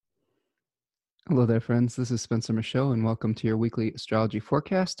Hello there, friends. This is Spencer Michaud, and welcome to your weekly astrology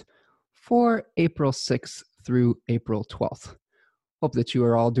forecast for April 6th through April 12th. Hope that you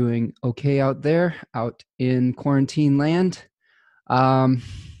are all doing okay out there, out in quarantine land. I'm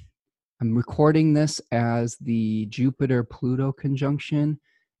recording this as the Jupiter-Pluto conjunction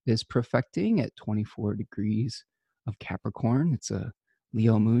is perfecting at 24 degrees of Capricorn. It's a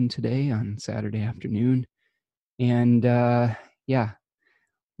Leo moon today on Saturday afternoon. And yeah,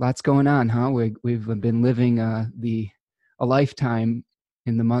 lots going on, huh? We've been living a lifetime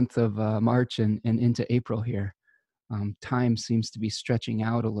in the month of March and into April here. Time seems to be stretching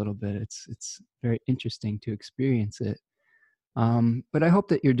out a little bit. It's very interesting to experience it. But I hope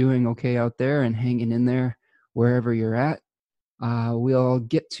that you're doing okay out there and hanging in there wherever you're at. We'll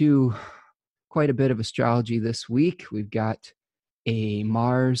get to quite a bit of astrology this week. We've got a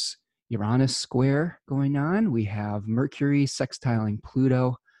Mars Uranus square going on. We have Mercury sextiling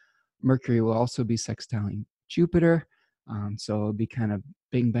Pluto. Mercury will also be sextiling Jupiter. So it'll be kind of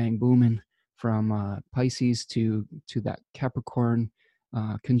bing, bang, booming from Pisces to that Capricorn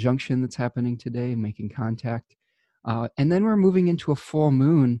conjunction that's happening today, making contact. And then we're moving into a full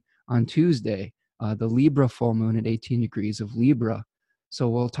moon on Tuesday, the Libra full moon at 18 degrees of Libra. So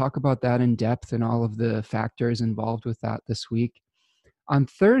we'll talk about that in depth and all of the factors involved with that this week. On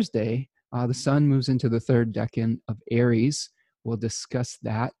Thursday, the sun moves into the third decan of Aries. We'll discuss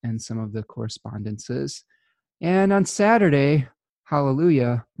that and some of the correspondences. And on Saturday,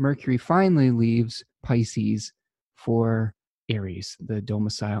 hallelujah, Mercury finally leaves Pisces for Aries, the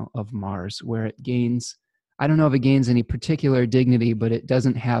domicile of Mars, where it gains, I don't know if it gains any particular dignity, but it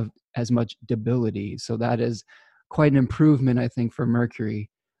doesn't have as much debility. So that is quite an improvement, I think, for Mercury.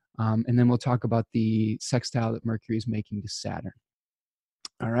 And then we'll talk about the sextile that Mercury is making to Saturn.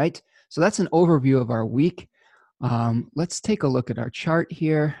 All right, so that's an overview of our week. Let's take a look at our chart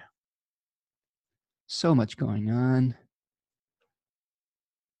here. So much going on.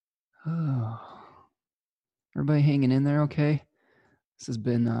 Oh, everybody hanging in there okay? This has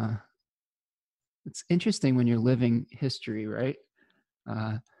been, it's interesting when you're living history, right?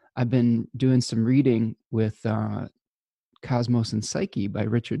 I've been doing some reading with Cosmos and Psyche by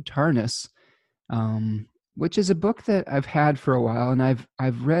Richard Tarnas, which is a book that I've had for a while, and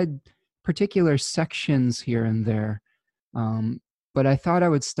I've read particular sections here and there. But I thought I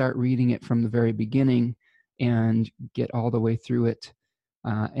would start reading it from the very beginning and get all the way through it.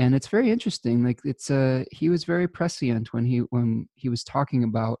 And it's very interesting. Like he was very prescient when he was talking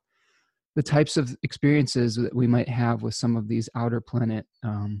about the types of experiences that we might have with some of these outer planet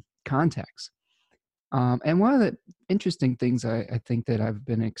contacts. And one of the interesting things I think that I've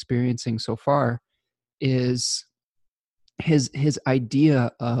been experiencing so far is his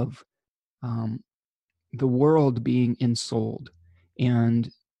idea of um, the world being ensouled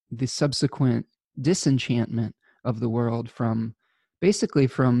and the subsequent disenchantment of the world from basically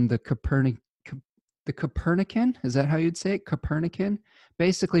from the Copernican, is that how you'd say it? Copernican,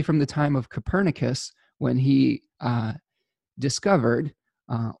 basically from the time of Copernicus when he discovered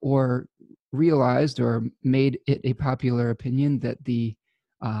or realized or made it a popular opinion that the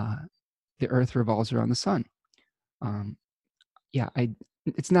Earth revolves around the sun. Um, yeah,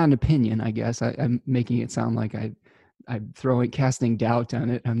 it's not an opinion, I guess. I'm making it sound like I'm casting doubt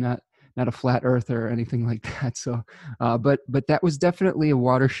on it. I'm not a flat earther or anything like that. So, but that was definitely a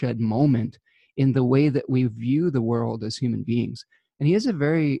watershed moment in the way that we view the world as human beings. And he has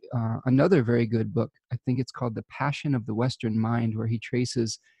another very good book. I think it's called The Passion of the Western Mind, where he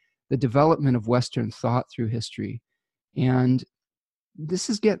traces the development of Western thought through history. And this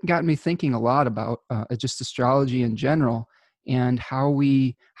has gotten me thinking a lot about just astrology in general and how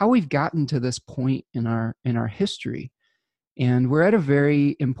we've gotten to this point in our history. And we're at a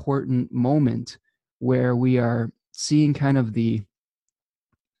very important moment where we are seeing kind of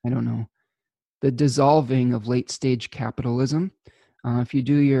I don't know, the dissolving of late stage capitalism. If you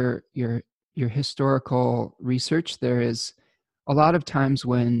do your historical research, there is a lot of times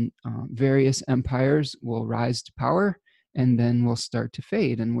when various empires will rise to power and then will start to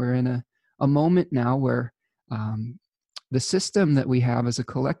fade. And we're in a moment now where um, the system that we have as a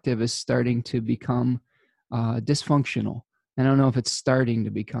collective is starting to become dysfunctional. And I don't know if it's starting to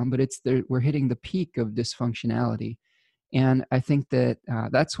become, but we're hitting the peak of dysfunctionality. And I think that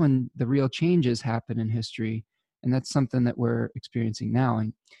that's when the real changes happen in history. And that's something that we're experiencing now.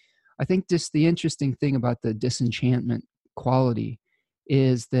 And I think just the interesting thing about the disenchantment quality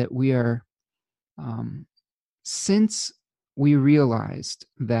is that we are, um, since we realized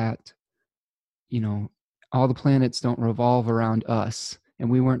that, you know, all the planets don't revolve around us and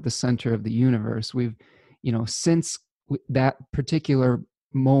we weren't the center of the universe, since that particular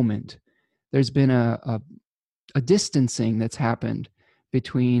moment, there's been a distancing that's happened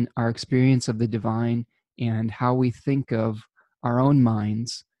between our experience of the divine and how we think of our own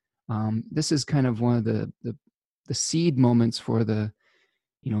minds. This is kind of one of the seed moments for the,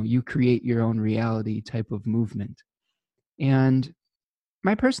 you create your own reality type of movement. And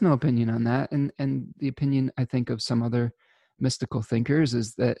my personal opinion on that, and the opinion I think of some other mystical thinkers,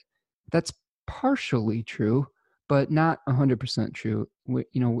 is that that's partially true, but not 100% true.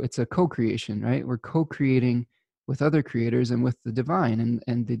 It's a co-creation, right? We're co-creating with other creators and with the divine,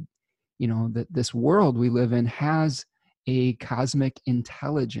 and that this world we live in has a cosmic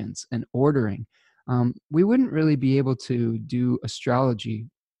intelligence and ordering. We wouldn't really be able to do astrology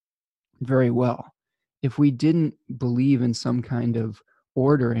very well if we didn't believe in some kind of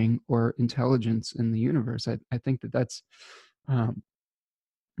ordering or intelligence in the universe. I think that that's um,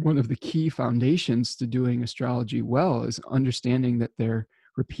 one of the key foundations to doing astrology well, is understanding that there are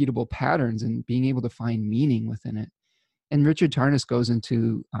repeatable patterns and being able to find meaning within it. And Richard Tarnas goes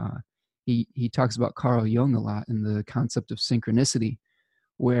into he talks about Carl Jung a lot and the concept of synchronicity,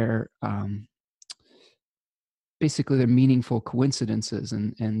 where basically they're meaningful coincidences,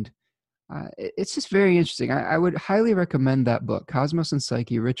 and it's just very interesting. I would highly recommend that book, Cosmos and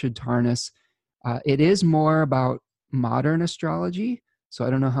Psyche, Richard Tarnas. It is more about modern astrology. So I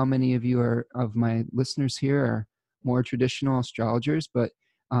don't know how many of you of my listeners here are more traditional astrologers, but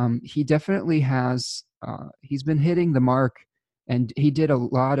he definitely has, he's been hitting the mark, and he did a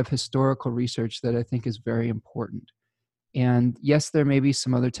lot of historical research that I think is very important. And yes, there may be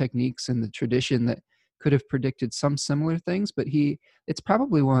some other techniques in the tradition that could have predicted some similar things, but it's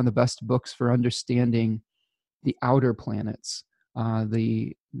probably one of the best books for understanding the outer planets.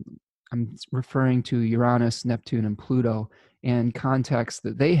 I'm referring to Uranus, Neptune, and Pluto, and contacts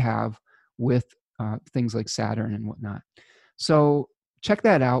that they have with things like Saturn and whatnot. So check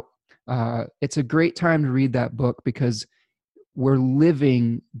that out. It's a great time to read that book, because we're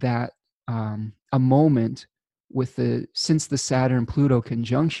living that a moment since the Saturn Pluto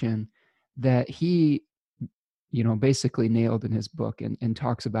conjunction that he basically nailed in his book and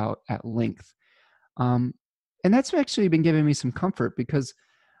talks about at length. And that's actually been giving me some comfort, because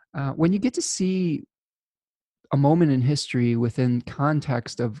when you get to see a moment in history within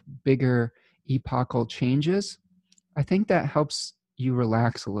context of bigger epochal changes, I think that helps you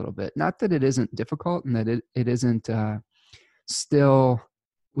relax a little bit. Not that it isn't difficult, and that it isn't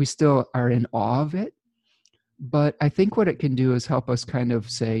we still are in awe of it. But I think what it can do is help us kind of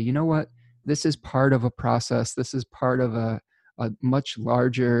say, you know what, this is part of a process. This is part of a much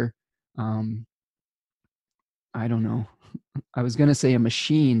larger, I don't know, I was going to say a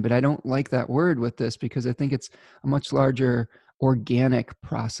machine, but I don't like that word with this, because I think it's a much larger organic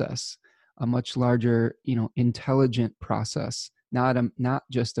process, a much larger, intelligent process, not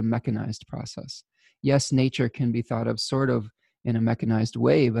just a mechanized process. Yes, nature can be thought of sort of in a mechanized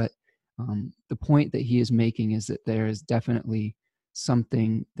way, but the point that he is making is that there is definitely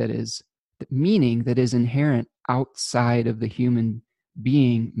something meaning that is inherent outside of the human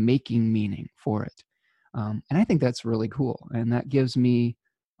being making meaning for it. And I think that's really cool. And that gives me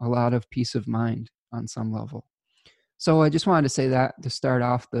a lot of peace of mind on some level. So I just wanted to say that to start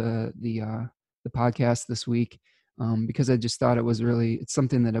off the podcast this week, because I just thought it's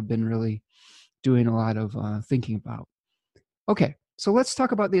something that I've been really doing a lot of thinking about. Okay, so let's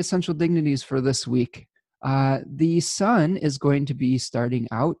talk about the essential dignities for this week. The sun is going to be starting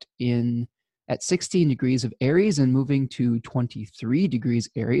out at 16 degrees of Aries and moving to 23 degrees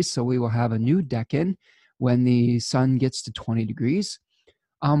Aries. So we will have a new decan when the sun gets to 20 degrees.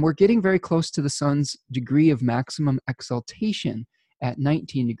 We're getting very close to the sun's degree of maximum exaltation at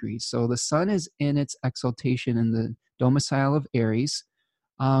 19 degrees. So the sun is in its exaltation in the domicile of Aries,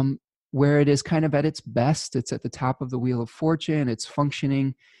 where it is kind of at its best. It's at the top of the wheel of fortune. It's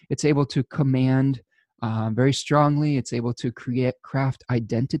functioning. It's able to command very strongly. It's able to craft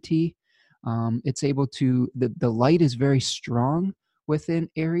identity. It's able to, the light is very strong within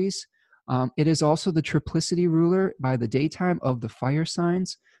Aries. It is also the triplicity ruler by the daytime of the fire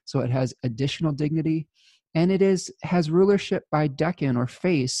signs, so it has additional dignity. And it has rulership by decan or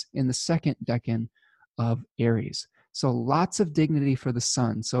face in the second decan of Aries. So lots of dignity for the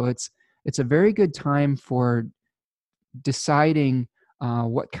sun. So it's a very good time for deciding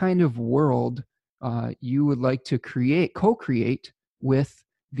what kind of world you would like to co-create with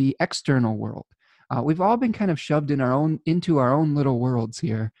the external world. We've all been kind of shoved into our own little worlds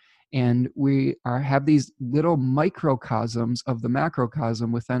here, and we have these little microcosms of the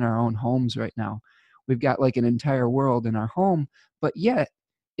macrocosm within our own homes right now. We've got like an entire world in our home, but yet,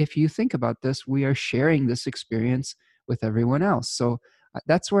 if you think about this, we are sharing this experience with everyone else. So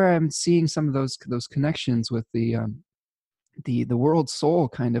That's where I'm seeing some of those connections with the world soul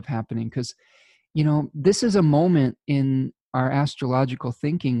kind of happening, because this is a moment in our astrological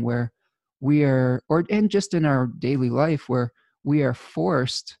thinking where we are, and just in our daily life, where we are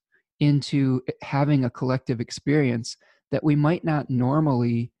forced into having a collective experience that we might not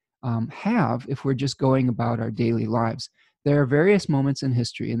normally have if we're just going about our daily lives. There are various moments in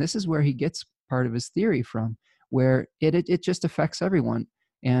history, and this is where he gets part of his theory from, where it just affects everyone.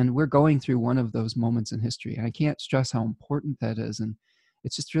 And we're going through one of those moments in history. And I can't stress how important that is. And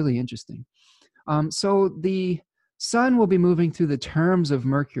it's just really interesting. So the sun will be moving through the terms of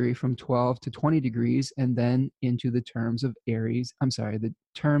Mercury from 12 to 20 degrees, and then into the terms of the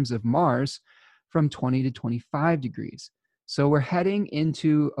terms of Mars from 20 to 25 degrees. So we're heading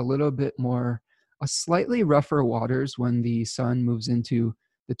into a slightly rougher waters when the sun moves into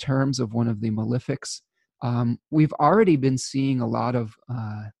the terms of one of the malefics. We've already been seeing a lot of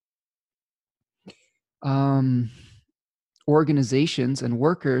organizations and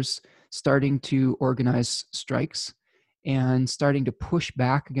workers starting to organize strikes and starting to push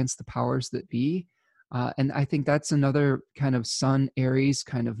back against the powers that be. And I think that's another kind of Sun Aries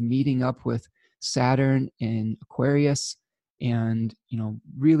kind of meeting up with Saturn in Aquarius, and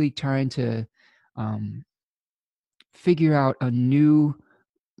really trying to figure out a new,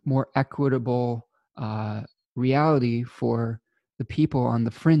 more equitable reality for the people on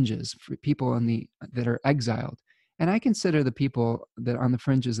the fringes, for people that are exiled. And I consider the people that are on the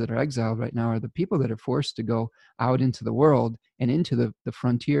fringes that are exiled right now are the people that are forced to go out into the world and into the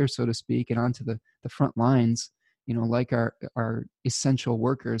frontier, so to speak, and onto the front lines, like our essential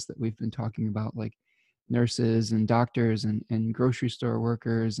workers that we've been talking about, like nurses and doctors and grocery store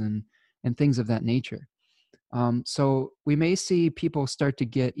workers and things of that nature. So we may see people start to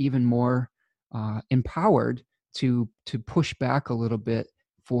get even more empowered to push back a little bit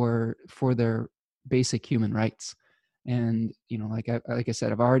for their basic human rights. And like I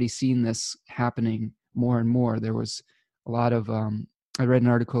said, I've already seen this happening more and more. There was a lot of I read an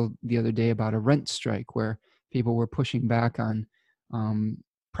article the other day about a rent strike where people were pushing back on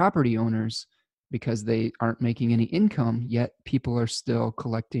property owners because they aren't making any income, yet people are still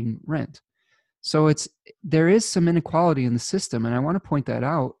collecting rent. So there is some inequality in the system, and I want to point that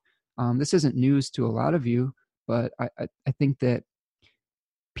out. This isn't news to a lot of you, but I think that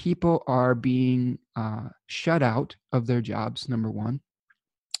people are being shut out of their jobs, number one,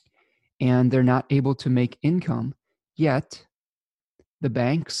 and they're not able to make income, yet the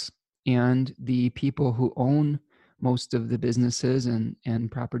banks and the people who own most of the businesses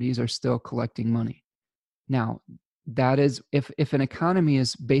and properties are still collecting money. Now, that is, if an economy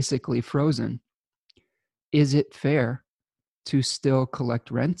is basically frozen, is it fair to still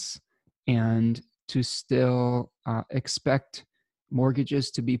collect rents and to still expect mortgages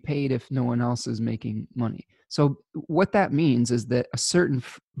to be paid if no one else is making money? So what that means is that a certain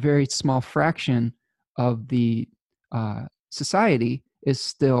very small fraction of the society is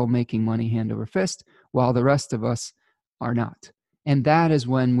still making money hand over fist, while the rest of us are not. And that is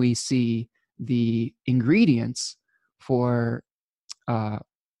when we see the ingredients for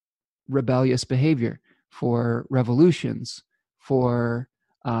rebellious behavior, for revolutions, for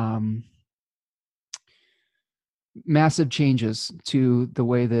massive changes to the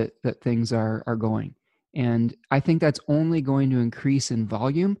way that things are going. And I think that's only going to increase in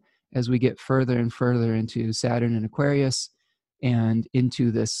volume as we get further and further into Saturn and Aquarius and into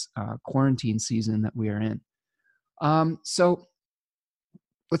this quarantine season that we are in. So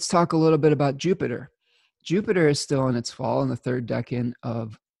let's talk a little bit about Jupiter. Jupiter is still in its fall in the third decan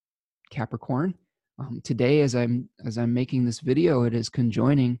of Capricorn. Today, as I'm making this video, it is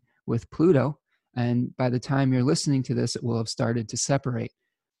conjoining with Pluto, and by the time you're listening to this, it will have started to separate.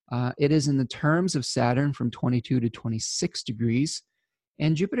 It is in the terms of Saturn from 22 to 26 degrees,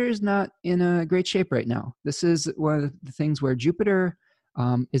 and Jupiter is not in a great shape right now. This is one of the things where Jupiter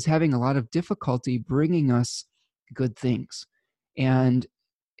is having a lot of difficulty bringing us good things, and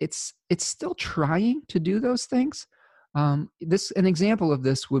it's still trying to do those things. An example of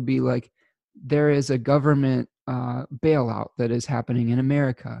this would be like, there is a government bailout that is happening in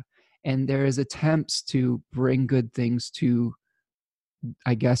America, and there is attempts to bring good things to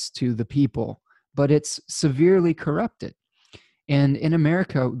the people, but it's severely corrupted. And in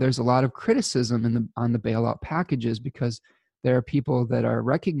America, there's a lot of criticism on the bailout packages, because there are people that are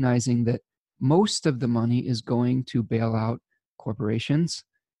recognizing that most of the money is going to bail out corporations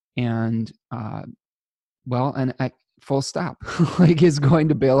and full stop, like, is going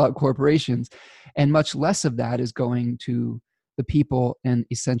to bail out corporations, and much less of that is going to the people and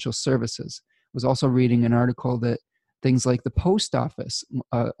essential services. I was also reading an article that Things like the post office,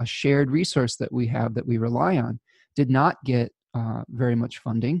 a shared resource that we have that we rely on, did not get very much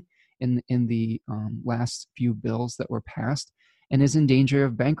funding in the last few bills that were passed, and is in danger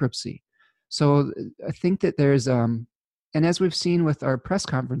of bankruptcy. So I think that there's, and as we've seen with our press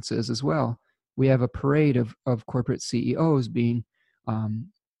conferences as well, we have a parade of corporate CEOs being, um,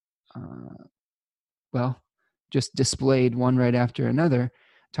 uh, well, just displayed one right after another,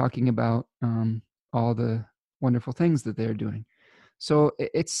 talking about all the wonderful things that they're doing. So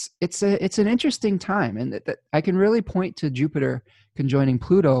it's an interesting time, and that I can really point to Jupiter conjoining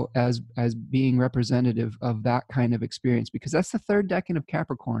Pluto as being representative of that kind of experience, because that's the third decan of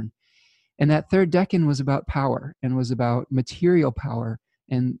Capricorn, and that third decan was about power and was about material power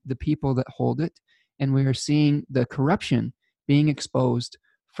and the people that hold it. And we are seeing the corruption being exposed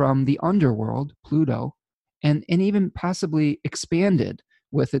from the underworld, Pluto, and even possibly expanded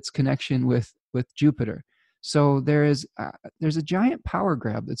with its connection with Jupiter. So there's a giant power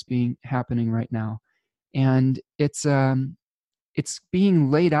grab that's being happening right now, and it's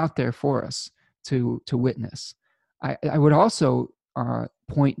being laid out there for us to witness. I would also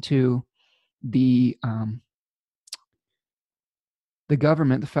point to the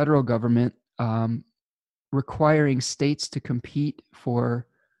government, the federal government, requiring states to compete for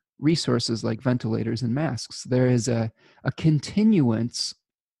resources like ventilators and masks. There is a continuance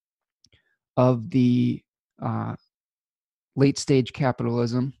of the late stage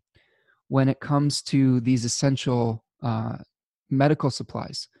capitalism when it comes to these essential medical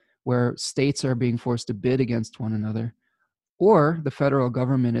supplies, where states are being forced to bid against one another, or the federal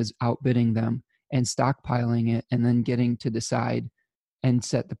government is outbidding them and stockpiling it and then getting to decide and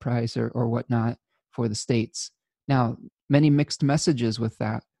set the price or whatnot for the states. Now, many mixed messages with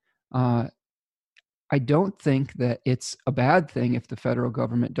that. I don't think that it's a bad thing if the federal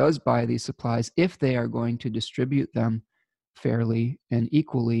government does buy these supplies, if they are going to distribute them fairly and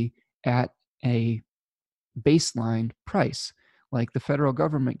equally at a baseline price. Like, the federal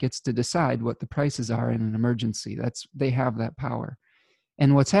government gets to decide what the prices are in an emergency. They have that power.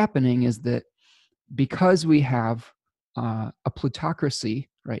 And what's happening is that because we have a plutocracy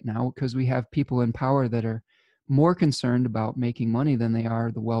right now, because we have people in power that are more concerned about making money than they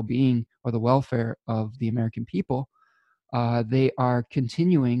are the well-being or the welfare of the American people, they are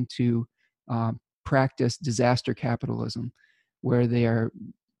continuing to practice disaster capitalism, where they are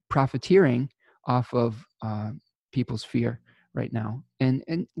profiteering off of people's fear right now,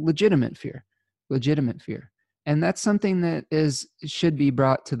 and legitimate fear. And that's something that should be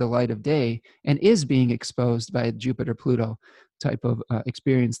brought to the light of day and is being exposed by a Jupiter Pluto type of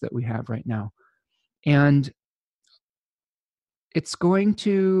experience that we have right now. And it's going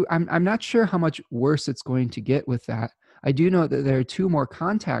to, I'm not sure how much worse it's going to get with that. I do know that there are two more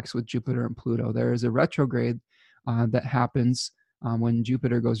contacts with Jupiter and Pluto. There is a retrograde that happens when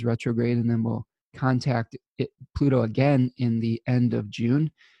Jupiter goes retrograde, and then we'll contact Pluto again in the end of June.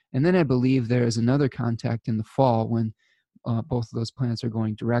 And then I believe there is another contact in the fall when both of those planets are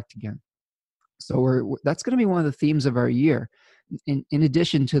going direct again. So that's going to be one of the themes of our year. In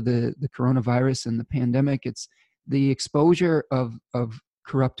addition to the coronavirus and the pandemic, it's the exposure of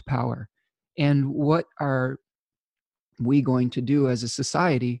corrupt power. And what are we going to do as a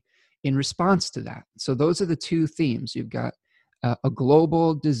society in response to that? So those are the two themes. You've got a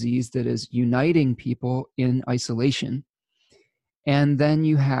global disease that is uniting people in isolation. And then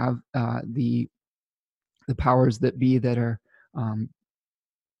you have the powers that be that are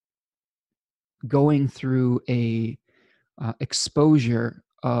going through a exposure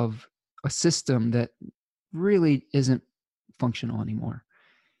of a system that really isn't functional anymore.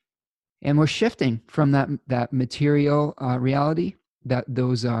 And we're shifting from that material reality, that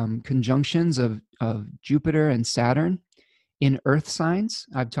those conjunctions of Jupiter and Saturn in Earth signs.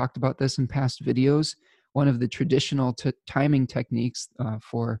 I've talked about this in past videos. One of the traditional timing techniques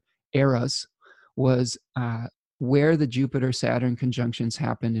for eras was where the Jupiter-Saturn conjunctions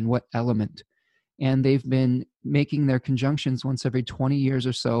happened in what element. And they've been making their conjunctions once every 20 years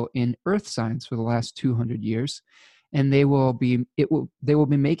or so in Earth signs for the last 200 years. And they will be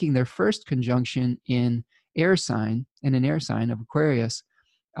making their first conjunction in an air sign of Aquarius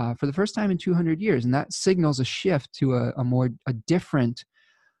for the first time in 200 years. And that signals a shift to a different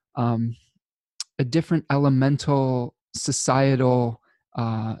elemental societal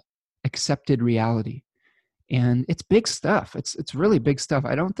accepted reality. And it's big stuff. It's really big stuff.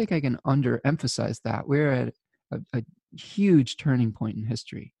 I don't think I can underemphasize that. We're at a huge turning point in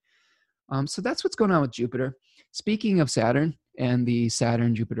history. So that's what's going on with Jupiter. Speaking of Saturn and the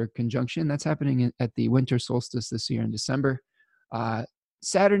Saturn-Jupiter conjunction, that's happening at the winter solstice this year in December.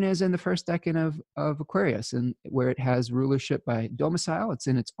 Saturn is in the first decan of Aquarius, and where it has rulership by domicile. It's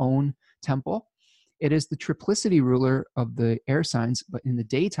in its own temple. It is the triplicity ruler of the air signs, but in the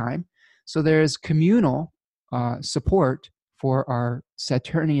daytime. So there is communal support for our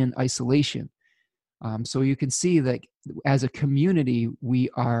Saturnian isolation. So you can see that as a community, we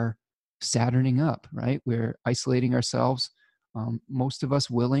are Saturning up, right? We're isolating ourselves. Most of us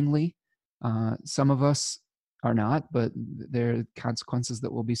willingly. Some of us are not, but there are consequences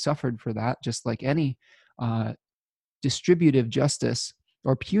that will be suffered for that, just like any distributive justice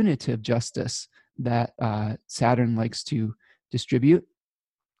or punitive justice that Saturn likes to distribute.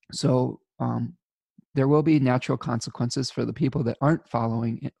 So there will be natural consequences for the people that aren't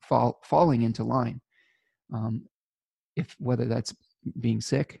falling into line. If whether that's being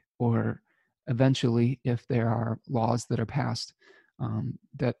sick, or eventually if there are laws that are passed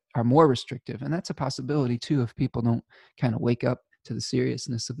that are more restrictive. And that's a possibility too, if people don't kind of wake up to the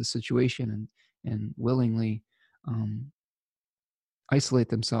seriousness of the situation and willingly isolate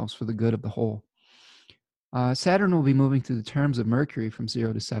themselves for the good of the whole. Saturn will be moving through the terms of Mercury from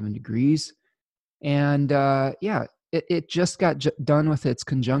 0 to 7 degrees. And it just got done with its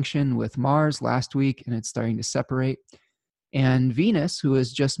conjunction with Mars last week, and it's starting to separate. And Venus, who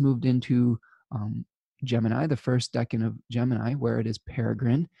has just moved into Gemini, the first decan of Gemini, where it is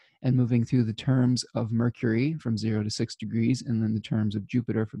peregrine, and moving through the terms of Mercury from 0 to 6 degrees, and then the terms of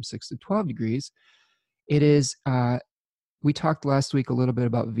Jupiter from 6 to 12 degrees. It is, we talked last week a little bit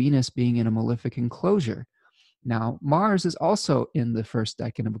about Venus being in a malefic enclosure. Now, Mars is also in the first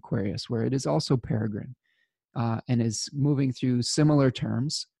decan of Aquarius, where it is also peregrine, and is moving through similar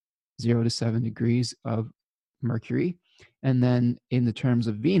terms, 0 to 7 degrees of Mercury, and then in the terms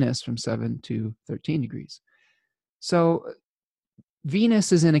of Venus from 7 to 13 degrees. So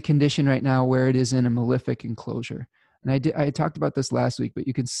Venus is in a condition right now where it is in a malefic enclosure. And I talked about this last week, but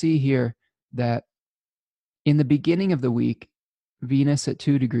you can see here that in the beginning of the week, Venus at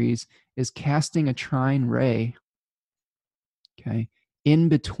 2 degrees is casting a trine ray, okay, in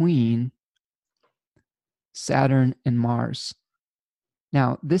between Saturn and Mars.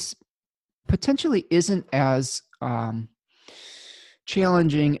 Now, this potentially isn't as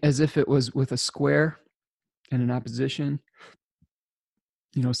challenging as if it was with a square and an opposition.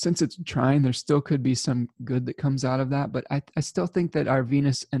 You know, since it's trine, there still could be some good that comes out of that, but I still think that our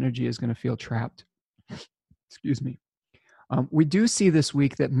Venus energy is going to feel trapped. Excuse me. We do see this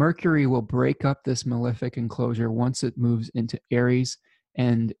week that Mercury will break up this malefic enclosure once it moves into Aries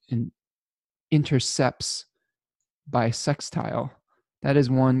and intercepts by sextile. That is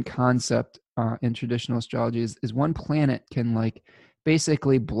one concept in traditional astrology, is one planet can like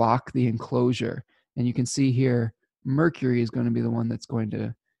basically block the enclosure. And you can see here, Mercury is going to be the one that's going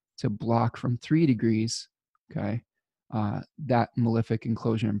to block from 3 degrees, okay, that malefic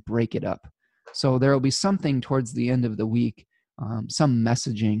enclosure and break it up. So there will be something towards the end of the week, some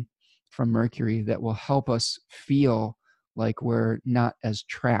messaging from Mercury that will help us feel like we're not as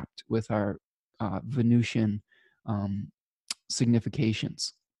trapped with our Venusian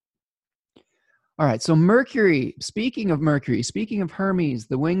significations. All right, so Mercury, speaking of Hermes,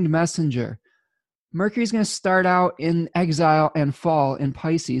 the winged messenger, Mercury's going to start out in exile and fall in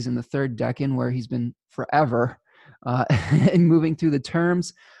Pisces in the third decan, where he's been forever, and moving through the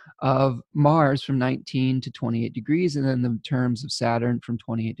terms of Mars from 19 to 28 degrees, and then the terms of Saturn from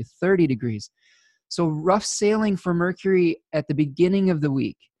 28 to 30 degrees. So rough sailing for Mercury at the beginning of the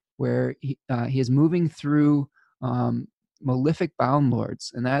week, where he is moving through malefic bound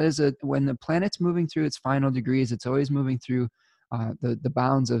lords. And that is when the planet's moving through its final degrees, it's always moving through the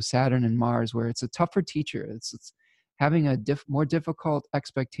bounds of Saturn and Mars, where it's a tougher teacher. It's having a more difficult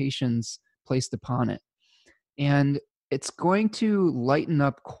expectations placed upon it. And it's going to lighten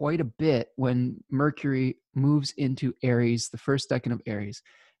up quite a bit when Mercury moves into Aries, the first decan of Aries.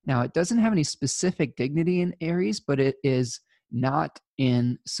 Now, it doesn't have any specific dignity in Aries, but it is not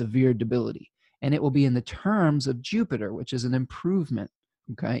in severe debility. And it will be in the terms of Jupiter, which is an improvement,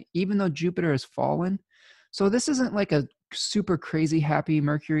 okay? Even though Jupiter has fallen. So this isn't like a super crazy happy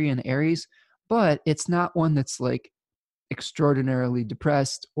Mercury in Aries, but it's not one that's like extraordinarily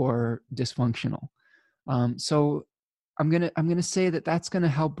depressed or dysfunctional. So I'm gonna say that that's gonna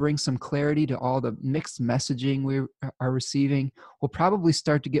help bring some clarity to all the mixed messaging we are receiving. We'll probably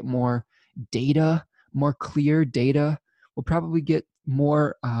start to get more data, more clear data. We'll probably get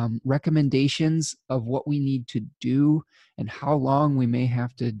more recommendations of what we need to do and how long we may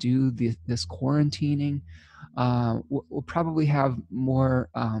have to do this quarantining. We'll probably have more.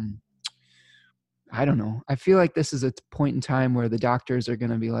 I don't know. I feel like this is a point in time where the doctors are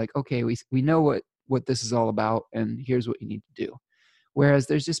going to be like, okay, we know what this is all about, and here's what you need to do. Whereas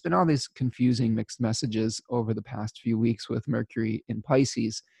there's just been all these confusing mixed messages over the past few weeks with Mercury in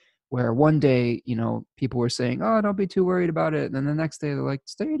Pisces, where one day, people were saying, oh, don't be too worried about it. And then the next day they're like,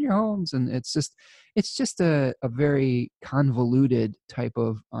 stay in your homes. And it's just a very convoluted type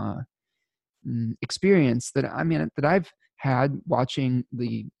of experience that I've had watching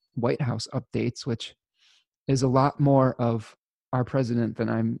the White House updates, which is a lot more of our president than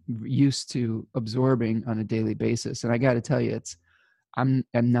I'm used to absorbing on a daily basis. And I got to tell you, I'm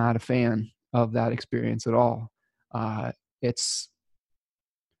not a fan of that experience at all. It's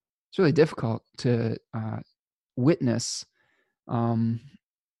really difficult to witness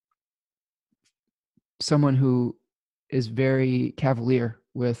someone who is very cavalier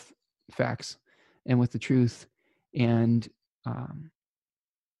with facts and with the truth. And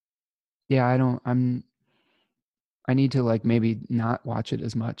yeah, I need to maybe not watch it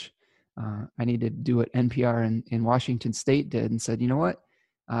as much. I need to do what NPR in Washington State did and said, you know what,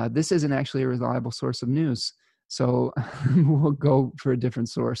 this isn't actually a reliable source of news. So we'll go for a different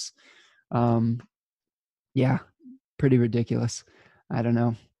source. Yeah, pretty ridiculous. I don't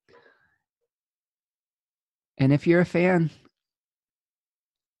know. And if you're a fan,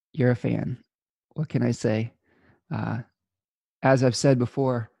 you're a fan. What can I say? As I've said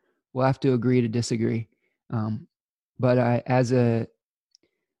before, we'll have to agree to disagree. But as a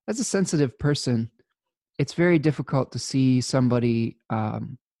sensitive person, it's very difficult to see somebody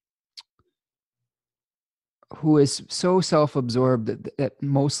who is so self-absorbed that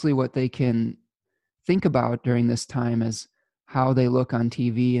mostly what they can think about during this time is how they look on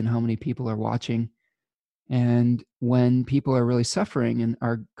TV and how many people are watching. And when people are really suffering and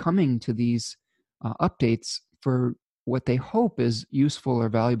are coming to these updates for what they hope is useful or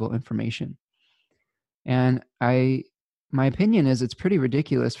valuable information. And my opinion is it's pretty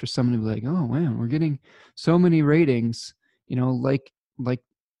ridiculous for someone to be like, oh man, we're getting so many ratings, like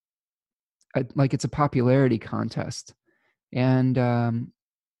it's a popularity contest. And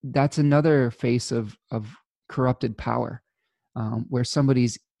that's another face of corrupted power, where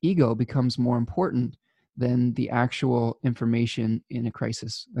somebody's ego becomes more important than the actual information in a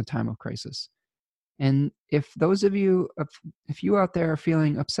time of crisis. And if those of you, if you out there are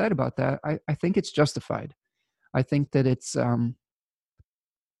feeling upset about that, I think it's justified. I think that it's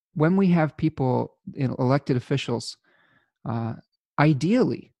when we have people, elected officials,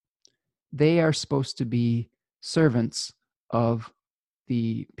 ideally, they are supposed to be servants of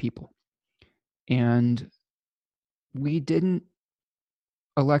the people. And we didn't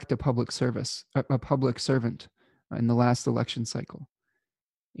elect a public servant in the last election cycle.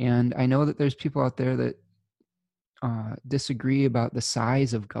 And I know that there's people out there that disagree about the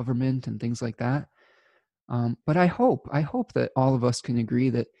size of government and things like that. But I hope that all of us can agree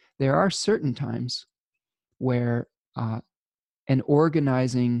that there are certain times where an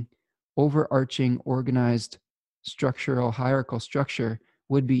overarching, organized, structural, hierarchical structure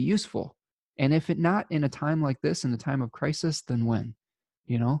would be useful. And if it not in a time like this, in a time of crisis, then when?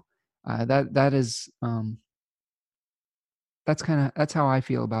 That's how I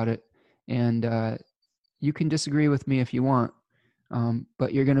feel about it. And you can disagree with me if you want,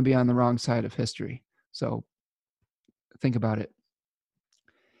 but you're going to be on the wrong side of history. So think about it.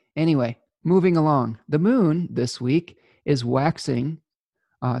 Anyway, moving along. The moon this week is waxing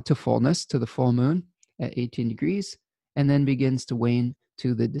to fullness, to the full moon at 18 degrees, and then begins to wane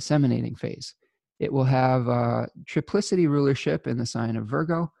to the disseminating phase. It will have triplicity rulership in the sign of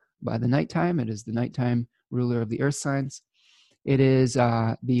Virgo by the nighttime. It is the nighttime ruler of the earth signs. It is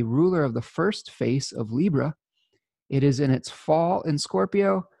the ruler of the first face of Libra. It is in its fall in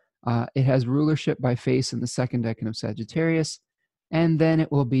Scorpio. It has rulership by face in the second decan of Sagittarius. And then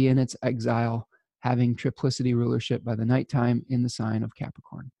it will be in its exile, having triplicity rulership by the nighttime in the sign of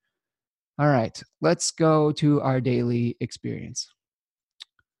Capricorn. All right, let's go to our daily experience.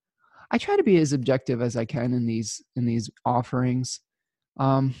 I try to be as objective as I can in these offerings.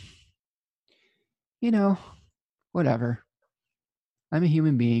 Whatever. I'm a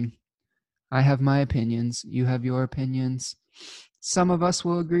human being. I have my opinions. You have your opinions. Some of us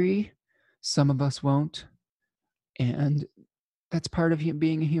will agree. Some of us won't. And that's part of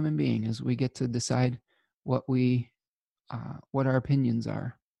being a human being, is we get to decide what our opinions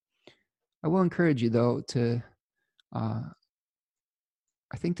are. I will encourage you, though, to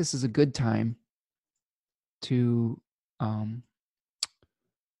I think this is a good time to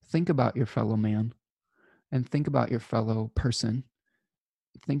think about your fellow man and think about your fellow person.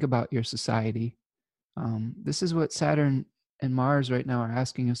 Think about your society. This is what Saturn and Mars right now are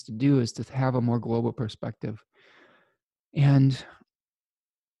asking us to do, is to have a more global perspective. And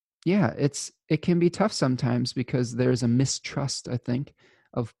yeah, it can be tough sometimes because there's a mistrust, I think,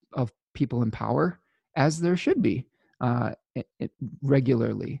 of people in power, as there should be,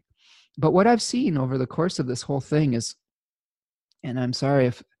 regularly. But what I've seen over the course of this whole thing is, and I'm sorry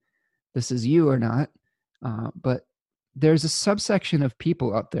if this is you or not, but there's a subsection of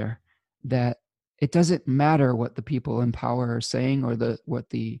people out there that it doesn't matter what the people in power are saying or what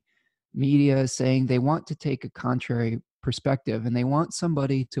the media is saying. They want to take a contrary perspective and they want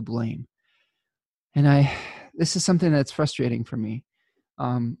somebody to blame. And this is something that's frustrating for me.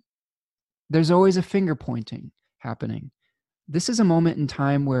 Um, there's always a finger pointing happening. This is a moment in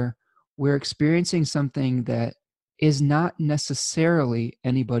time where we're experiencing something that is not necessarily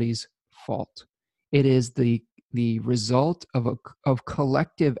anybody's fault. It is the result of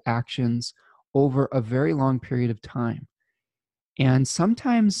collective actions over a very long period of time. And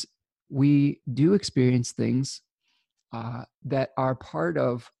sometimes we do experience things that are part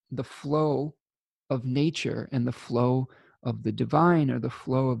of the flow of nature and the flow of the divine or the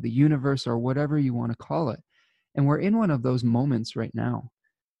flow of the universe or whatever you want to call it. And we're in one of those moments right now.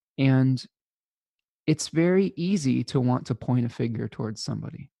 And it's very easy to want to point a finger towards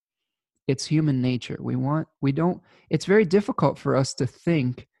somebody. It's human nature. We don't, it's very difficult for us to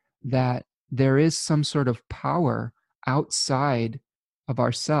think that there is some sort of power outside of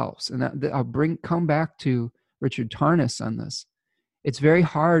ourselves. And I'll come back to Richard Tarnas on this. It's very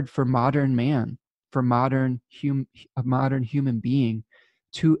hard for modern man, for a modern human being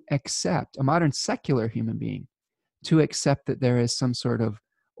to accept, a modern secular human being, to accept that there is some sort of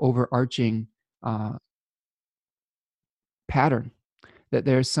overarching uh, pattern, that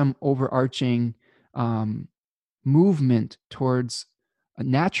there's some overarching um, movement towards a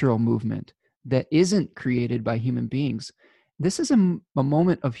natural movement that isn't created by human beings. This is a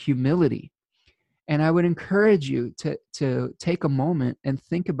moment of humility. And I would encourage you to take a moment and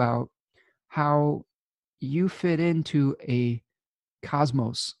think about how you fit into a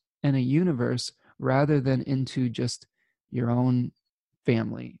cosmos and a universe rather than into just your own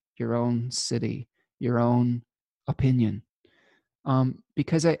family, your own city, your own opinion.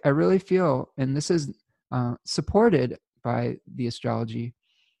 Because I really feel, and this is supported by the astrology,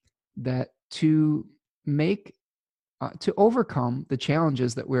 that make to overcome the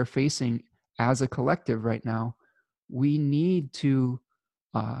challenges that we're facing as a collective right now, we need to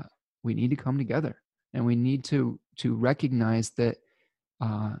uh, come together, and we need to recognize that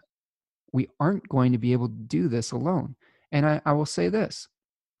uh, we aren't going to be able to do this alone. And I will say this: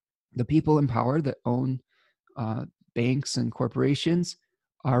 the people in power that own uh, banks and corporations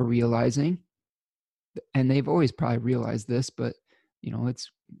are realizing, and they've always probably realized this, but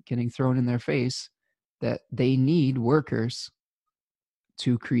it's getting thrown in their face, that they need workers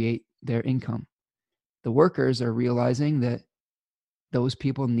to create their income. The workers are realizing that those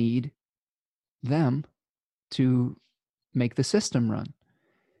people need them to make the system run.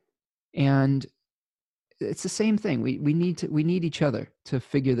 And it's the same thing. We need each other to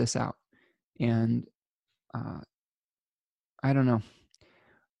figure this out. And uh, I don't know.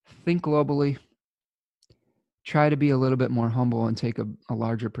 Think globally. Try to be a little bit more humble and take a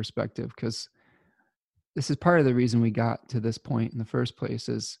larger perspective, because this is part of the reason we got to this point in the first place,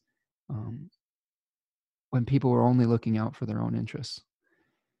 is when people were only looking out for their own interests.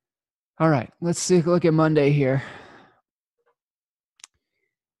 All right, let's take a look at Monday here.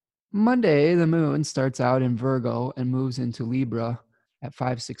 Monday, the moon starts out in Virgo and moves into Libra at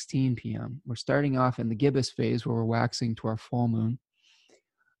 5:16 p.m. We're starting off in the gibbous phase where we're waxing to our full moon.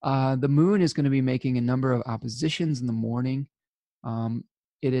 The moon is going to be making a number of oppositions in the morning.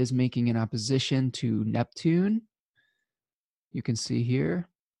 It is making an opposition to Neptune, you can see here,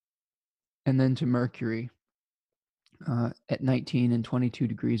 and then to Mercury at 19 and 22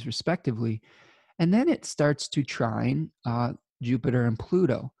 degrees respectively. And then it starts to trine Jupiter and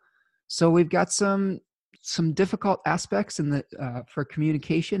Pluto. So we've got some difficult aspects in the for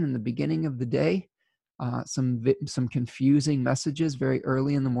communication in the beginning of the day. Some confusing messages very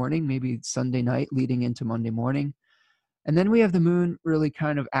early in the morning, maybe Sunday night leading into Monday morning. And then we have the moon really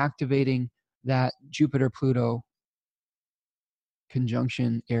kind of activating that Jupiter-Pluto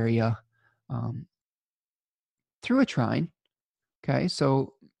conjunction area through a trine. Okay,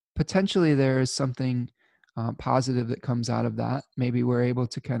 so potentially there is something positive that comes out of that. Maybe we're able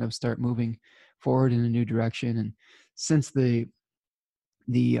to kind of start moving forward in a new direction. And since the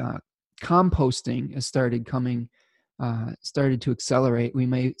composting has started to accelerate, we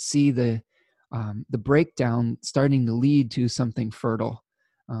may see the breakdown starting to lead to something fertile.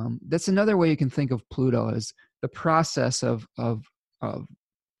 That's another way you can think of Pluto, as the process of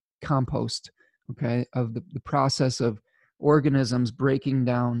compost. Okay, of the process of organisms breaking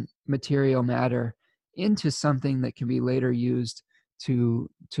down material matter into something that can be later used to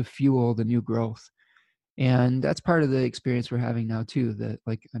fuel the new growth. And that's part of the experience we're having now too, that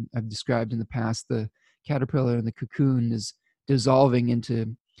like I've described in the past, the caterpillar in the cocoon is dissolving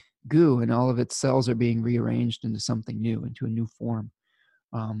into goo, and all of its cells are being rearranged into something new, into a new form.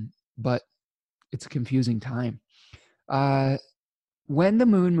 But it's a confusing time. When the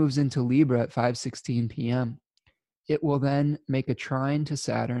moon moves into Libra at 5:16 p.m., it will then make a trine to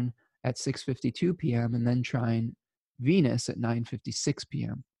Saturn at 6:52 p.m. and then trine Venus at 9:56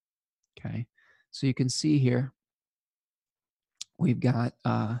 p.m. Okay, so you can see here we've got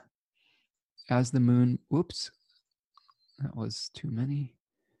as the moon. Whoops, that was too many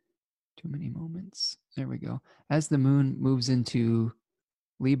moments. There we go. As the moon moves into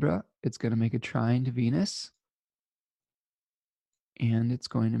Libra, it's going to make a trine to Venus, and it's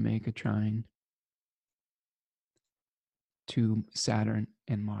going to make a trine to Saturn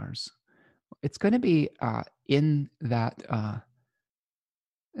and Mars. It's going to be in that,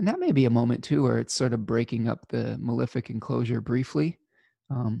 and that may be a moment too where it's sort of breaking up the malefic enclosure briefly,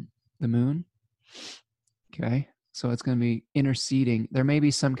 the moon. Okay, so it's going to be interceding. There may be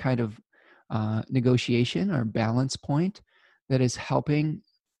some kind of negotiation or balance point that is helping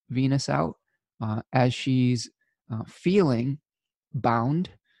Venus out as she's feeling bound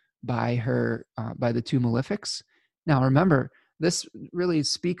by her by the two malefics. Now, remember, this really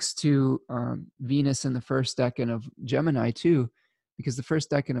speaks to Venus in the first decan of Gemini too, because the first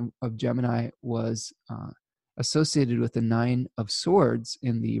decan of Gemini was associated with the Nine of Swords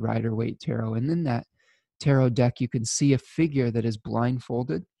in the Rider-Waite Tarot. And in that tarot deck, you can see a figure that is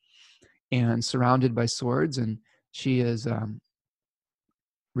blindfolded and surrounded by swords, and she is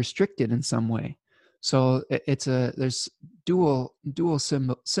restricted in some way. So there's dual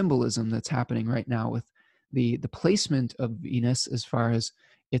symbolism that's happening right now with the placement of Venus as far as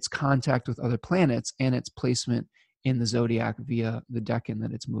its contact with other planets and its placement in the zodiac via the decan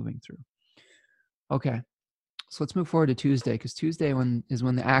that it's moving through. Okay, so let's move forward to Tuesday, because Tuesday is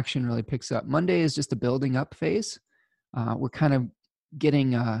when the action really picks up. Monday is just a building up phase. We're kind of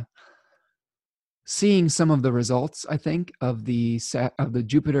getting seeing some of the results, I think, of the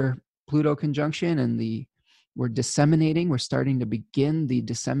Jupiter-Pluto conjunction, and we're starting to begin the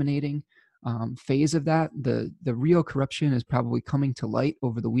disseminating phase of that. The real corruption is probably coming to light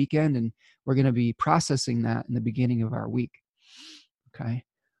over the weekend, and we're going to be processing that in the beginning of our week. Okay,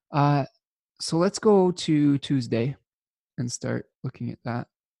 so let's go to Tuesday and start looking at that.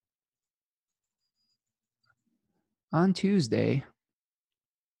 On Tuesday,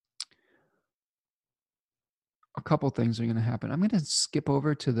 a couple things are going to happen. I'm going to skip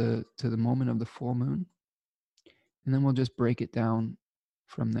over to the moment of the full moon, and then we'll just break it down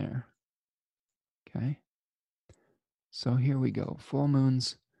from there. Okay. So here we go. Full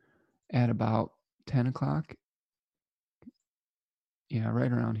moon's at about 10 o'clock. Yeah,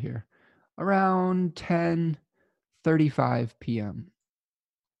 right around here. Around 10:35 p.m.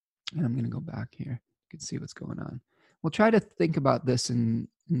 And I'm going to go back here. You can see what's going on. We'll try to think about this in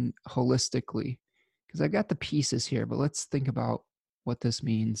holistically, because I've got the pieces here, but let's think about what this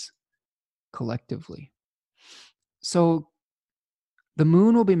means collectively. So the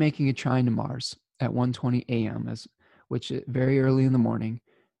moon will be making a trine to Mars at 1:20 a.m., which is very early in the morning.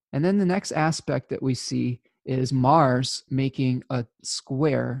 And then the next aspect that we see is Mars making a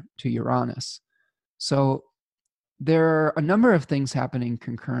square to Uranus. So there are a number of things happening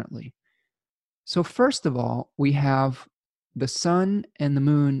concurrently. So first of all, we have the sun and the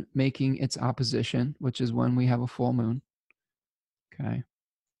moon making its opposition, which is when we have a full moon. Okay.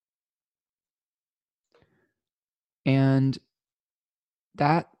 And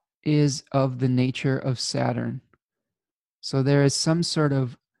that is of the nature of Saturn. So there is some sort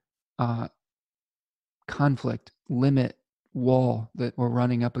of conflict, limit, wall that we're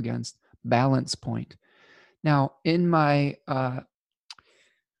running up against, balance point. Now, in my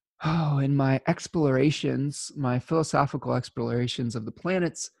explorations, my philosophical explorations of the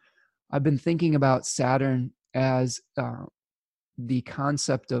planets, I've been thinking about Saturn as the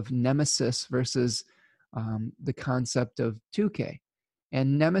concept of nemesis versus the concept of 2K.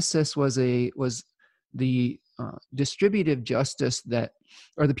 And nemesis was the distributive justice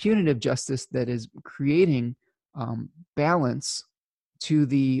or the punitive justice that is creating balance to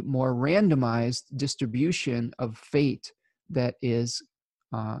the more randomized distribution of fate that is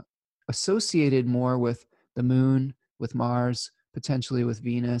associated more with the moon, with Mars, potentially with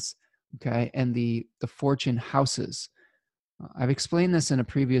Venus, okay, and the fortune houses. I've explained this in a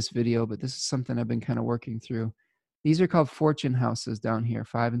previous video, but this is something I've been kind of working through. These are called fortune houses down here,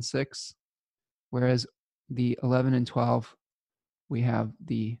 5 and 6, whereas the 11 and 12, we have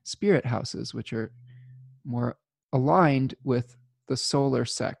the spirit houses, which are more aligned with the solar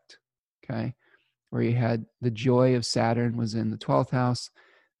sect, okay? Where you had the joy of Saturn was in the 12th house,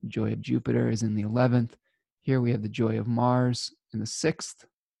 the joy of Jupiter is in the 11th. Here we have the joy of Mars in the 6th,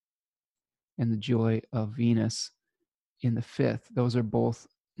 and the joy of Venus in the 5th. Those are both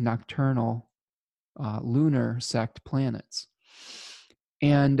nocturnal lunar sect planets.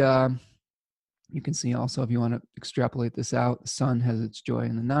 And you can see also, if you want to extrapolate this out, the sun has its joy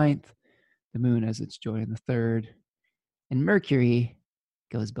in the 9th, the moon has its joy in the 3rd, and Mercury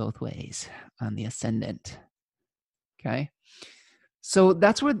goes both ways on the ascendant. Okay. So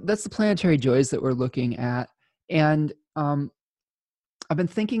that's the planetary joys that we're looking at. And I've been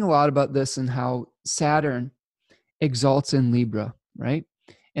thinking a lot about this and how Saturn exalts in Libra, right?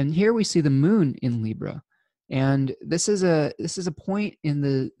 And here we see the moon in Libra. And this is a point in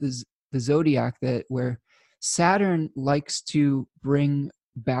the zodiac that where Saturn likes to bring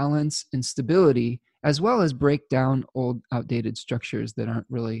balance and stability, as well as break down old outdated structures that aren't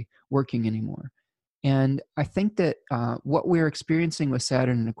really working anymore. And I think that what we're experiencing with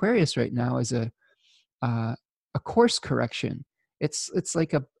Saturn and Aquarius right now is a course correction. It's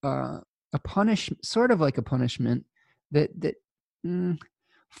like a punishment, sort of like a punishment that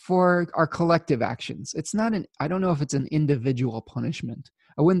for our collective actions. It's not I don't know if it's an individual punishment.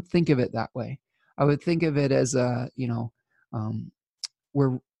 I wouldn't think of it that way. I would think of it as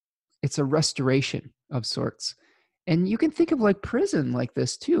where it's a restoration of sorts. And you can think of like prison like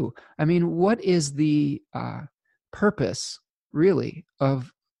this too. I mean, what is the purpose really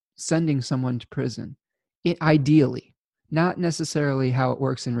of sending someone to prison? Ideally, not necessarily how it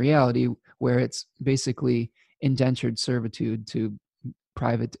works in reality, where it's basically indentured servitude to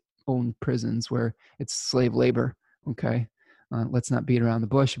private owned prisons where it's slave labor. Okay. Let's not beat around the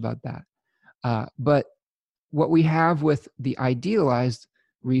bush about that. But what we have with the idealized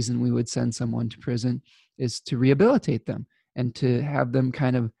reason we would send someone to prison is to rehabilitate them and to have them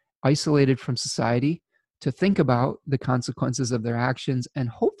kind of isolated from society, to think about the consequences of their actions, and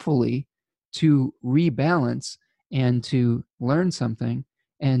hopefully to rebalance and to learn something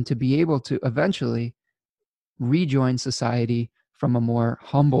and to be able to eventually rejoin society from a more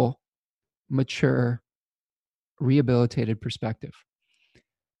humble, mature, rehabilitated perspective.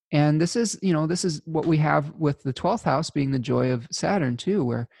 And this is what we have with the 12th house being the joy of Saturn too,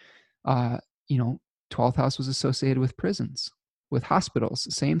 where 12th house was associated with prisons, with hospitals.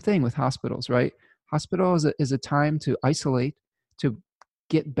 Same thing with hospitals, right? Hospital is a time to isolate, to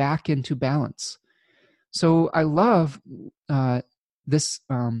get back into balance. So I love this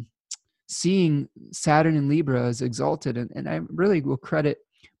seeing Saturn in Libra as exalted, and I really will credit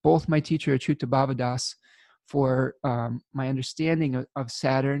both my teacher Achyuta Bhavadas for my understanding of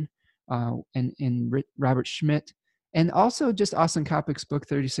Saturn and Robert Schmidt, and also just Austin Coppock's book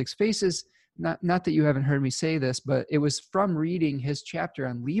 36 Faces. Not that you haven't heard me say this, but it was from reading his chapter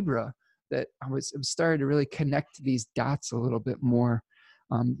on Libra that I was starting to really connect these dots a little bit more,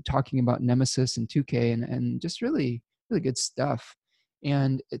 talking about Nemesis and 2K and just really, really good stuff.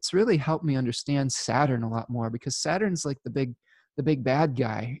 And it's really helped me understand Saturn a lot more, because Saturn's like the big bad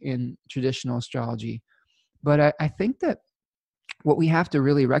guy in traditional astrology. But I think that what we have to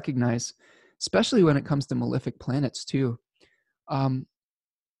really recognize, especially when it comes to malefic planets too,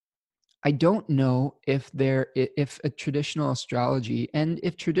 I don't know if a traditional astrology and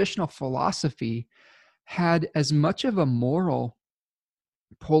if traditional philosophy had as much of a moral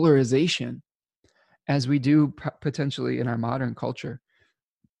polarization as we do potentially in our modern culture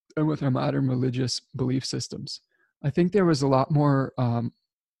and with our modern religious belief systems. I think there was a lot more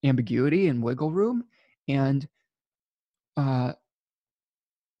ambiguity and wiggle room, and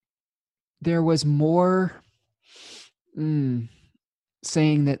there was more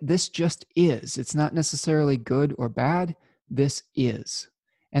saying that this just is. It's not necessarily good or bad. This is.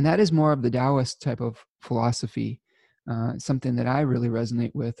 And that is more of the Taoist type of philosophy. Something that I really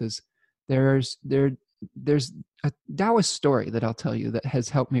resonate with is there's a Taoist story that I'll tell you that has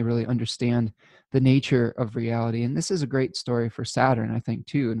helped me really understand the nature of reality. And this is a great story for Saturn, I think,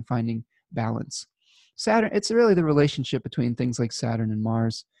 too, in finding balance. Saturn, it's really the relationship between things like Saturn and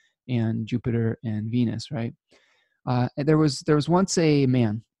Mars and Jupiter and Venus, right? There was once a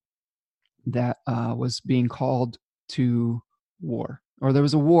man that was being called to war, or there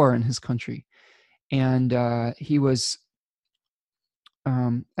was a war in his country, and he was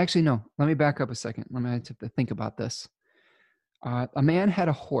actually, no, let me back up a second. Let me have to think about this. A man had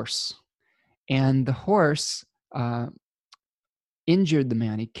a horse, and the horse injured the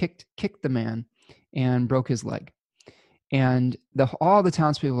man. He kicked the man and broke his leg. And all the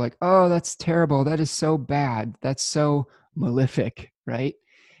townspeople were like, oh, that's terrible. That is so bad. That's so malefic, right?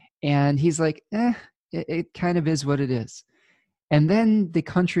 And he's like, it kind of is what it is. And then the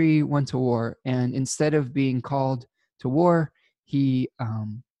country went to war, and instead of being called to war, he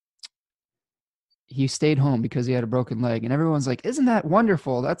stayed home because he had a broken leg. And everyone's like, isn't that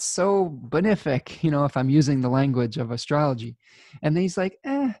wonderful? That's so benefic, if I'm using the language of astrology. And then he's like,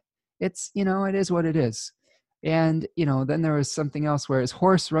 it's, it is what it is. And, then there was something else where his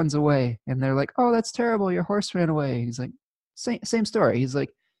horse runs away, and they're like, oh, that's terrible. Your horse ran away. He's like, same story. He's like,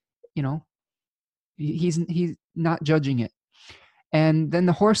 you know, he's not judging it. And then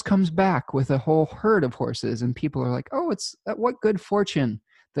the horse comes back with a whole herd of horses, and people are like, oh, it's what good fortune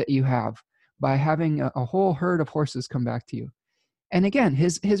that you have by having a whole herd of horses come back to you. And again,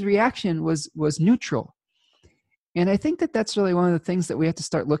 his reaction was neutral. And I think that that's really one of the things that we have to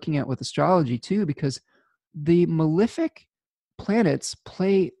start looking at with astrology too, because the malefic planets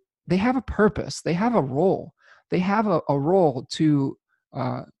they have a purpose, they have a role, they have a role to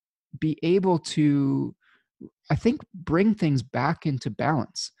be able to, I think, bring things back into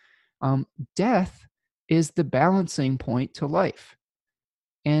balance. Death is the balancing point to life.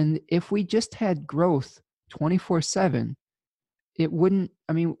 And if we just had growth 24/7, it wouldn't,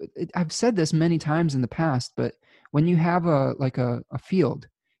 I've said this many times in the past, but when you have a field,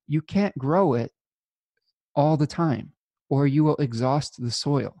 you can't grow it all the time, or you will exhaust the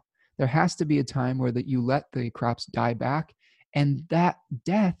soil. There has to be a time where that you let the crops die back, and that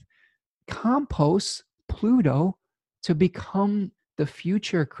death composts Pluto to become the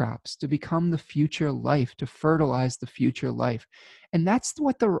future crops, to become the future life, to fertilize the future life. And that's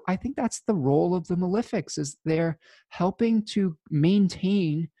what I think that's the role of the malefics, is they're helping to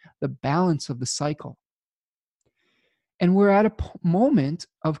maintain the balance of the cycle. And we're at a moment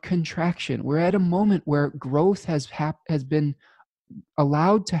of contraction. We're at a moment where growth has been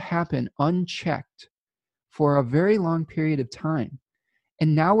allowed to happen unchecked for a very long period of time.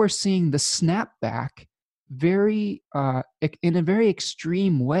 And now we're seeing the snapback in a very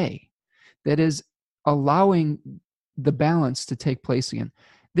extreme way that is allowing the balance to take place again.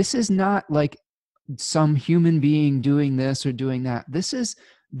 This is not like some human being doing this or doing that. This is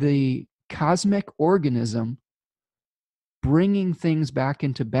the cosmic organism bringing things back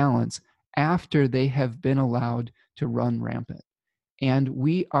into balance after they have been allowed to run rampant. And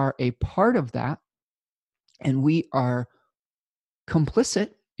we are a part of that, and we are complicit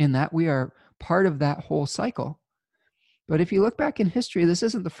in that. We are part of that whole cycle. But if you look back in history, this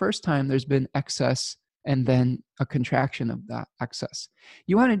isn't the first time there's been excess and then a contraction of that excess. If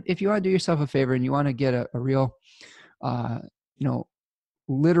you want to do yourself a favor and you want to get a real,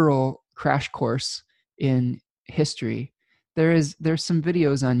 literal crash course in history, there's some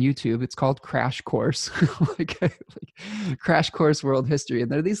videos on YouTube. It's called Crash Course, like Crash Course World History. And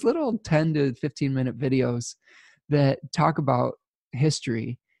they're these little 10 to 15 minute videos that talk about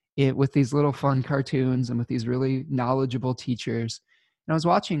history with these little fun cartoons and with these really knowledgeable teachers. And I was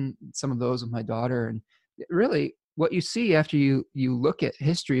watching some of those with my daughter, and really what you see after you look at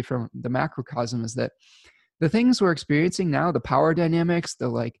history from the macrocosm is that the things we're experiencing now, the power dynamics,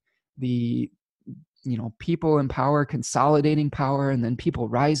 the people in power consolidating power, and then people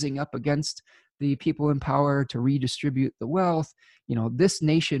rising up against the people in power to redistribute the wealth, this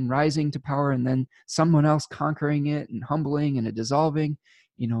nation rising to power and then someone else conquering it and humbling and it dissolving,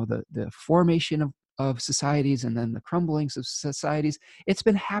 the formation of societies and then the crumblings of societies. It's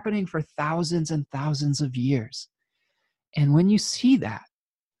been happening for thousands and thousands of years. And when you see that,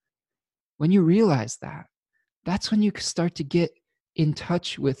 when you realize that, that's when you start to get in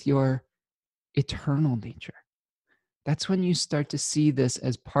touch with your eternal nature. That's when you start to see this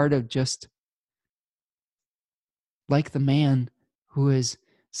as part of, just like the man who is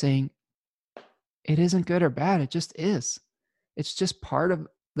saying, it isn't good or bad, it just is. It's just part of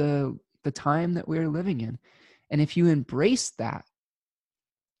the time that we're living in. And if you embrace that,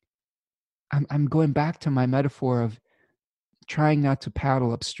 I'm going back to my metaphor of trying not to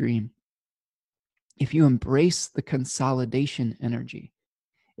paddle upstream. If you embrace the consolidation energy,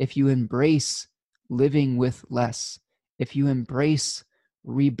 if you embrace living with less, if you embrace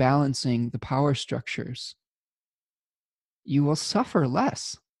rebalancing the power structures, you will suffer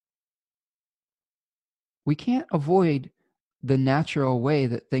less. We can't avoid the natural way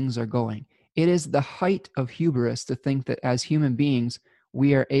that things are going. It is the height of hubris to think that as human beings,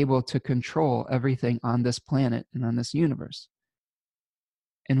 we are able to control everything on this planet and on this universe.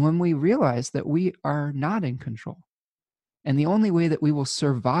 And when we realize that we are not in control, and the only way that we will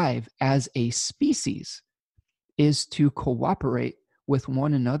survive as a species is to cooperate with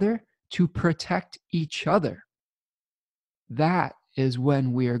one another to protect each other. that is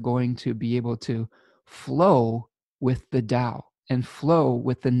when we are going to be able to flow with the Tao and flow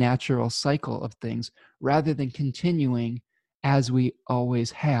with the natural cycle of things rather than continuing as we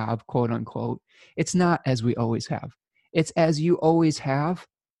always have, quote unquote. It's not as we always have. It's as you always have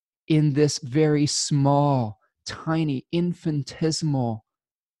in this very small, tiny, infinitesimal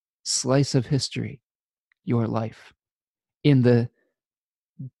slice of history, your life. In the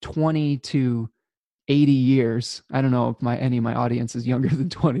 20 to 80 years, I don't know if any of my audience is younger than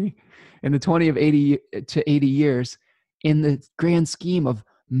 20, in the 20 of 80 to 80 years, in the grand scheme of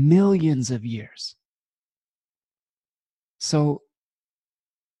millions of years. So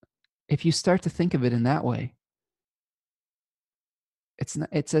if you start to think of it in that way,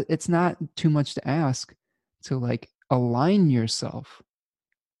 it's not too much to ask to like align yourself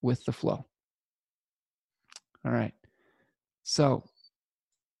with the flow. All right. So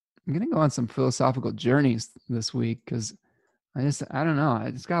I'm going to go on some philosophical journeys this week because I don't know. I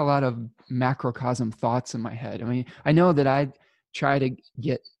just got a lot of macrocosm thoughts in my head. I mean, I know that I try to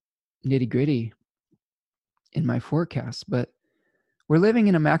get nitty gritty in my forecast, but we're living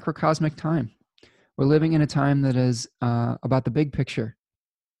in a macrocosmic time. We're living in a time that is about the big picture,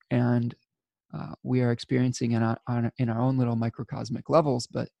 and we are experiencing in our own little microcosmic levels,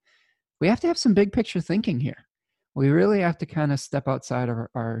 but we have to have some big picture thinking here. We really have to kind of step outside of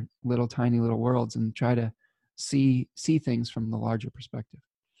our little tiny little worlds and try to see things from the larger perspective.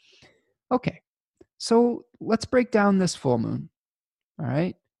 Okay, so let's break down this full moon. All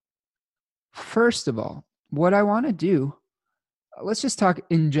right. First of all, what I want to do, let's just talk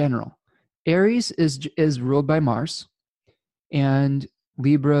in general. Aries is ruled by Mars, and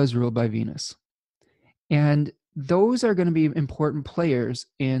Libra is ruled by Venus. And those are going to be important players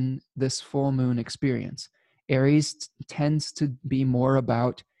in this full moon experience. Aries tends to be more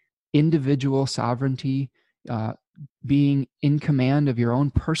about individual sovereignty, being in command of your own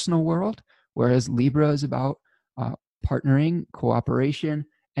personal world, whereas Libra is about partnering, cooperation,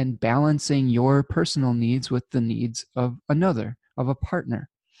 and balancing your personal needs with the needs of another, of a partner.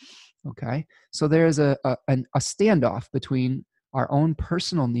 Okay, so there's a standoff between our own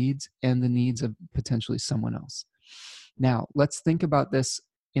personal needs and the needs of potentially someone else. Now, let's think about this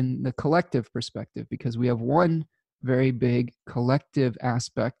in the collective perspective, because we have one very big collective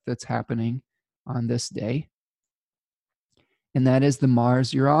aspect that's happening on this day, and that is the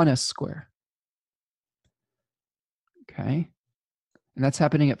Mars-Uranus square. Okay, and that's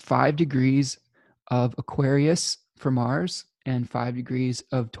happening at 5 degrees of Aquarius for Mars and 5 degrees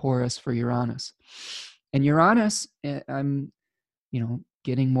of Taurus for Uranus. And Uranus, I'm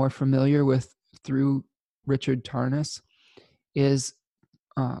getting more familiar with through Richard Tarnas, is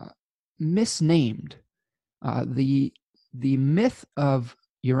misnamed. The myth of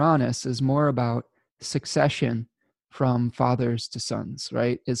Uranus is more about succession from fathers to sons,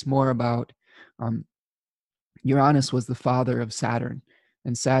 right? It's more about Uranus was the father of Saturn,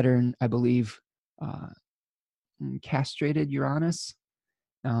 and Saturn, I believe, castrated Uranus.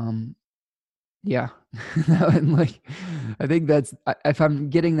 Yeah, like I think that's, if I'm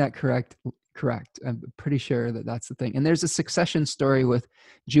getting that correct. I'm pretty sure that that's the thing. And there's a succession story with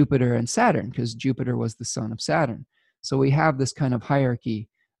Jupiter and Saturn, because Jupiter was the son of Saturn. So we have this kind of hierarchy,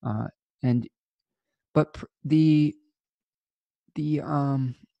 but the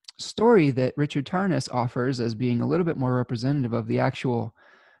story that Richard Tarnas offers as being a little bit more representative of the actual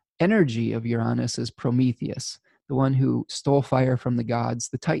energy of Uranus is Prometheus, the one who stole fire from the gods,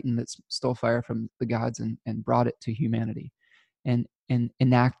 the Titan that stole fire from the gods and brought it to humanity and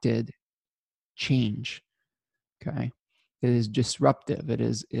enacted change. Okay. It is disruptive.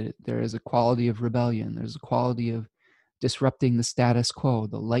 There is a quality of rebellion. There's a quality of disrupting the status quo,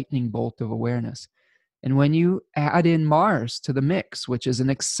 the lightning bolt of awareness. And when you add in Mars to the mix, which is an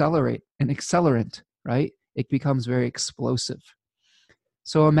accelerant, right? It becomes very explosive.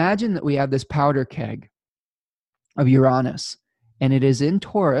 So imagine that we have this powder keg of Uranus, and it is in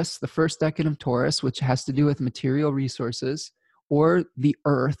Taurus, the first decan of Taurus, which has to do with material resources or the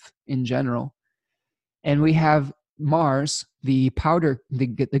earth in general. And we have Mars, the powder, the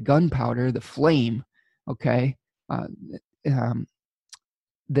gunpowder, the flame, okay,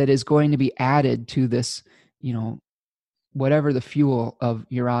 that is going to be added to this, whatever the fuel of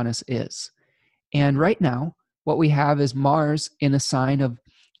Uranus is. And right now, what we have is Mars in a sign of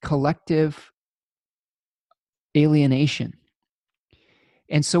collective alienation.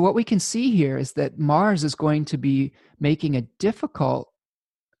 And so what we can see here is that Mars is going to be making a difficult,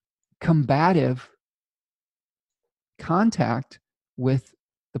 combative contact with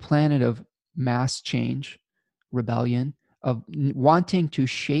the planet of mass change, rebellion, of wanting to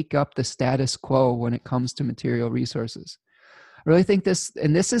shake up the status quo when it comes to material resources. I really think this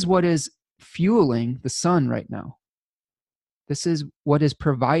is what is fueling the sun right now. This is what is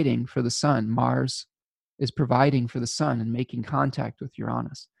providing for the sun. Mars is providing for the sun and making contact with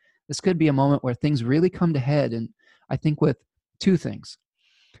Uranus. This could be a moment where things really come to head, and I think with two things.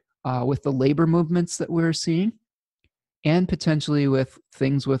 With the labor movements that we're seeing, and potentially with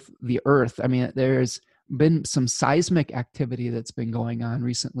things with the Earth. I mean, there's been some seismic activity that's been going on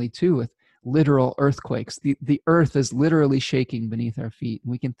recently too, with literal earthquakes. The Earth is literally shaking beneath our feet.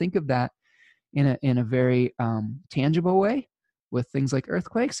 And we can think of that in a very tangible way with things like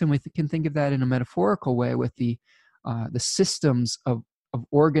earthquakes, and we can think of that in a metaphorical way with the systems of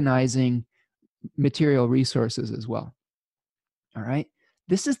organizing material resources as well. All right.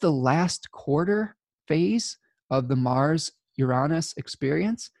 This is the last quarter phase of the Mars-Uranus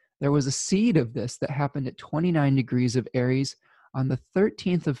experience. There was a seed of this that happened at 29 degrees of Aries on the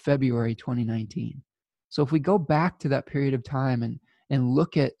 13th of February, 2019. So if we go back to that period of time and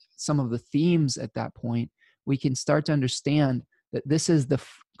look at some of the themes at that point, we can start to understand that this is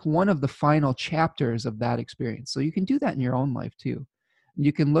one of the final chapters of that experience. So you can do that in your own life too.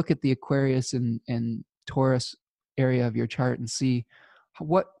 You can look at the Aquarius and Taurus area of your chart and see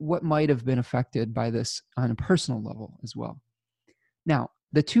what might have been affected by this on a personal level as well. Now,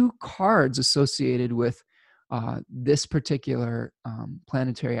 the two cards associated with this particular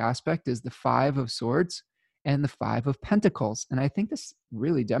planetary aspect is the Five of Swords and the Five of Pentacles. And I think this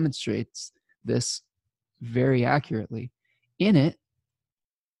really demonstrates this very accurately. In it,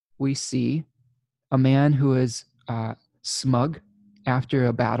 we see a man who is smug after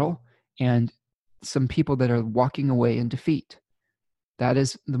a battle and some people that are walking away in defeat. That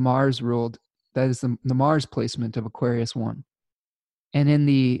is the Mars ruled, that is the Mars placement of Aquarius 1. And in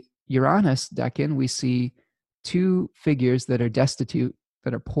the Uranus decan, we see two figures that are destitute,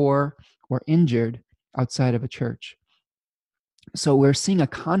 that are poor or injured outside of a church. So we're seeing a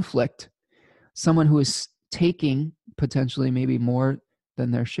conflict, someone who is taking potentially maybe more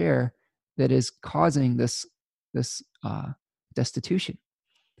than their share, that is causing this destitution.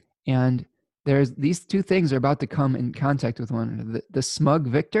 And there's these two things are about to come in contact with one another. The smug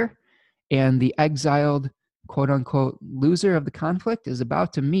victor and the exiled, quote unquote, loser of the conflict is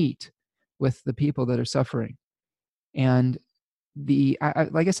about to meet with the people that are suffering. And like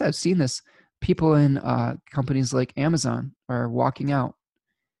I said, I've seen this. People in companies like Amazon are walking out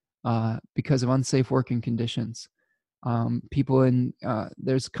because of unsafe working conditions. People in,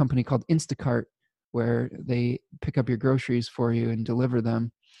 there's a company called Instacart where they pick up your groceries for you and deliver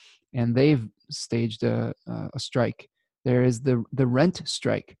them, and they've staged a strike. There is the rent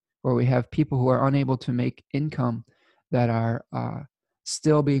strike, where we have people who are unable to make income that are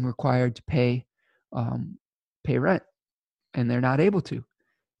still being required to pay rent, and they're not able to.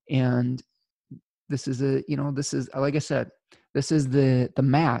 And this is like I said, this is the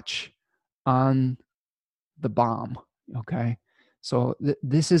match on the bomb. Okay, so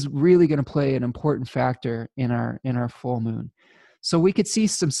this is really going to play an important factor in our full moon. So we could see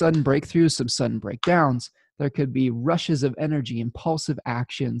some sudden breakthroughs, some sudden breakdowns. There could be rushes of energy, impulsive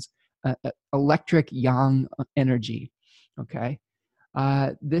actions, electric yang energy. Okay,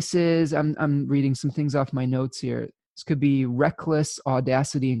 this is I'm reading some things off my notes here. This could be reckless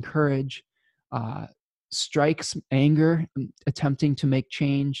audacity and courage, strikes, anger, attempting to make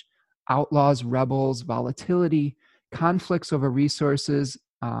change, outlaws, rebels, volatility, conflicts over resources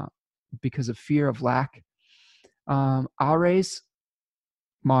because of fear of lack. Ares,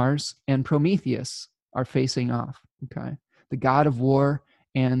 Mars, and Prometheus are facing off. Okay, the god of war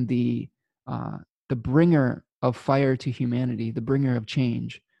and the bringer of fire to humanity, the bringer of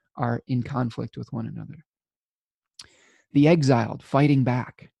change, are in conflict with one another. The exiled fighting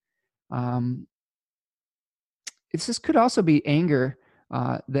back. This could also be anger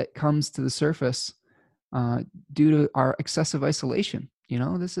that comes to the surface due to our excessive isolation. You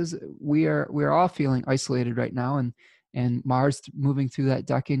know, we're all feeling isolated right now, and Mars moving through that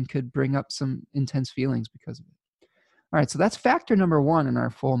decan could bring up some intense feelings because of it. All right, so that's factor number one in our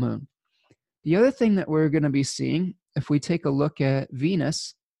full moon. The other thing that we're going to be seeing, if we take a look at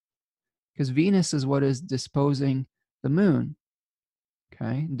Venus, because Venus is what is disposing the moon.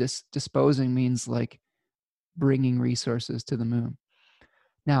 Okay, disposing means like bringing resources to the moon.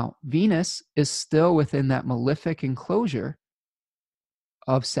 Now, Venus is still within that malefic enclosure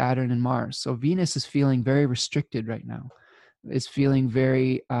of Saturn and Mars. So Venus is feeling very restricted right now. It's feeling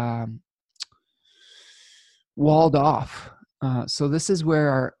very walled off. So this is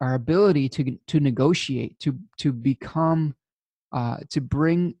where our ability to negotiate, to become, to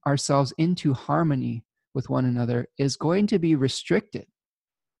bring ourselves into harmony with one another is going to be restricted.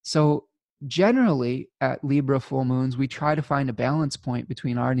 So generally at Libra full moons, we try to find a balance point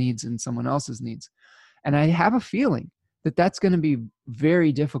between our needs and someone else's needs. And I have a feeling that that's going to be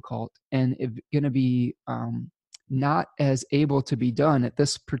very difficult and going to be not as able to be done at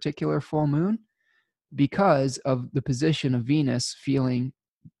this particular full moon because of the position of Venus feeling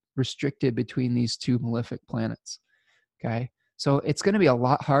restricted between these two malefic planets. Okay. So it's going to be a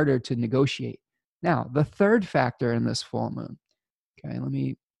lot harder to negotiate. Now, the third factor in this full moon. Okay. Let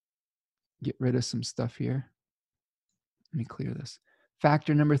me get rid of some stuff here. Let me clear this.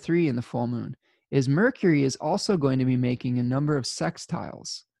 Factor number 3 in the full moon is Mercury is also going to be making a number of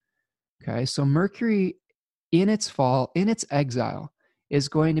sextiles. Okay. So Mercury in its fall, in its exile, is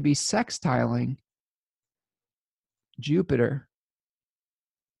going to be sextiling Jupiter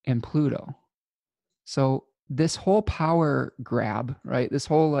and Pluto. So this whole power grab, right? This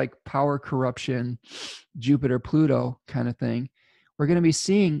whole like power corruption, Jupiter, Pluto kind of thing, we're going to be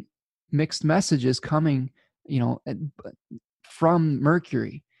seeing mixed messages coming, from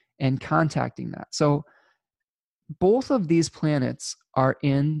Mercury and contacting that. So both of these planets are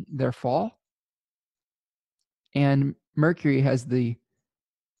in their fall, and Mercury has the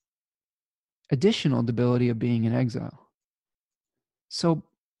additional debility of being in exile. So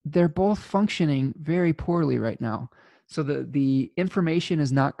they're both functioning very poorly right now. So the information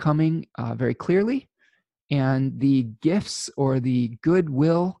is not coming very clearly, and the gifts or the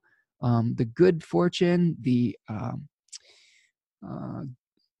goodwill, the good fortune, the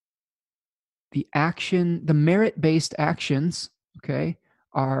action, the merit-based actions, okay,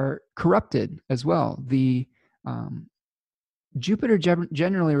 are corrupted as well. The Jupiter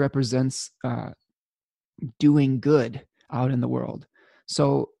generally represents doing good out in the world.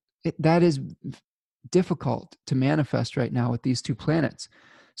 So that is difficult to manifest right now with these two planets.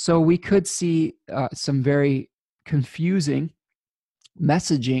 So we could see some very confusing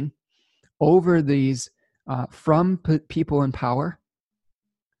messaging over these from people in power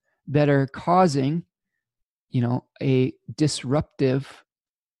that are causing, a disruptive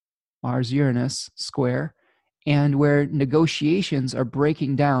Mars-Uranus square, and where negotiations are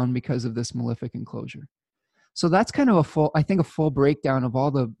breaking down because of this malefic enclosure. So that's kind of a full breakdown of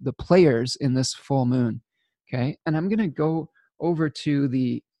all the players in this full moon. Okay. And I'm going to go over to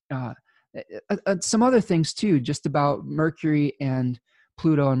the some other things too, just about Mercury and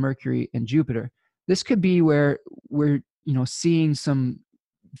Pluto and Mercury and Jupiter. This could be where we're, seeing some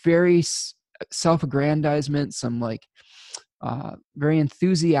very self-aggrandizement, some like very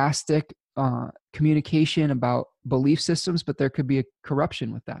enthusiastic communication about belief systems, but there could be a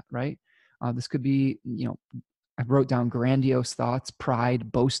corruption with that, right? This could be, I wrote down grandiose thoughts,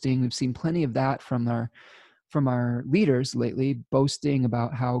 pride, boasting. We've seen plenty of that from our leaders lately, boasting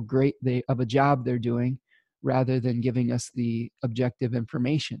about how great of a job they're doing rather than giving us the objective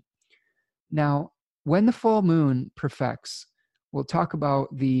information. Now, when the full moon perfects, we'll talk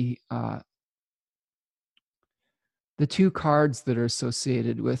about the two cards that are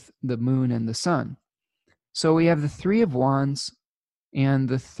associated with the moon and the sun. So we have the 3 of Wands and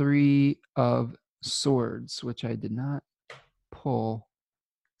the 3 of Swords, which I did not pull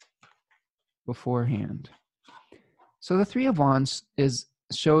beforehand. So the 3 of Wands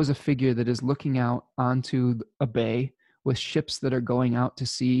shows a figure that is looking out onto a bay with ships that are going out to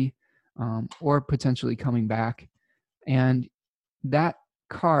sea or potentially coming back. And that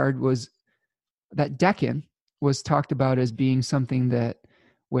decan was talked about as being something that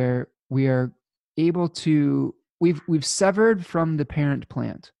where we are able to, we've severed from the parent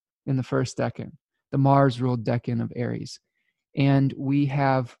plant in the first decan, the Mars ruled decan of Aries. And we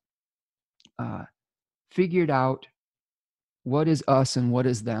have figured out what is us and what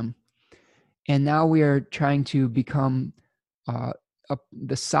is them. And now we are trying to become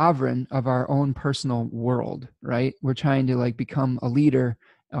the sovereign of our own personal world, right? We're trying to become a leader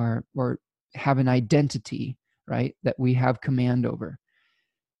or have an identity, right, that we have command over.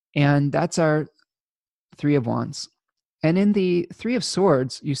 And that's our 3 of Wands. And in the 3 of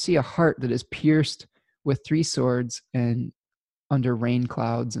Swords, you see a heart that is pierced with 3 swords and under rain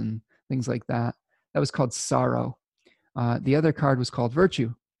clouds and things like that. That was called sorrow. The other card was called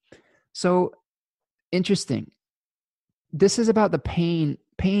virtue. So interesting. This is about the pain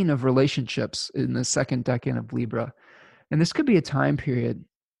of relationships in the second decan of Libra. And this could be a time period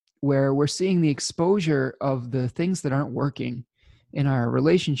where we're seeing the exposure of the things that aren't working in our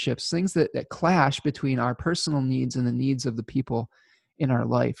relationships, things that clash between our personal needs and the needs of the people in our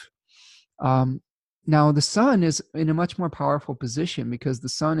life. Now, the sun is in a much more powerful position because the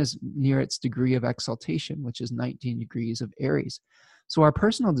sun is near its degree of exaltation, which is 19 degrees of Aries. So our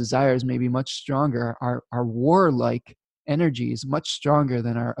personal desires may be much stronger. Our warlike energy is much stronger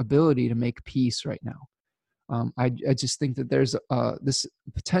than our ability to make peace right now. I just think that there's this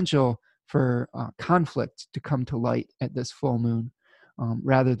potential for conflict to come to light at this full moon,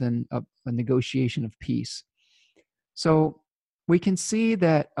 rather than a negotiation of peace. So we can see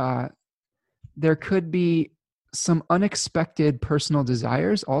that there could be some unexpected personal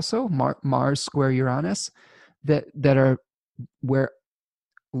desires also, Mars square Uranus, that are where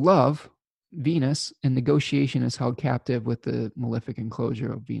love, Venus, and negotiation is held captive with the malefic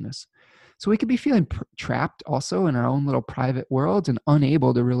enclosure of Venus. So we could be feeling trapped also in our own little private worlds and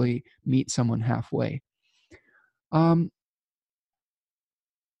unable to really meet someone halfway. Now,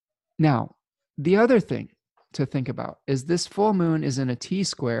 the other thing to think about is this full moon is in a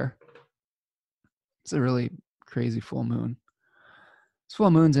T-square. It's a really crazy full moon. This full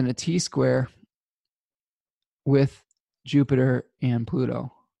moon's in a T-square with Jupiter and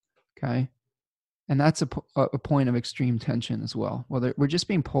Pluto, okay? And that's a point of extreme tension as well. Well, we're just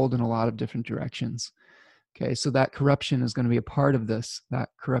being pulled in a lot of different directions. Okay, so that corruption is going to be a part of this, that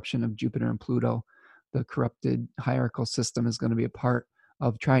corruption of Jupiter and Pluto. The corrupted hierarchical system is going to be a part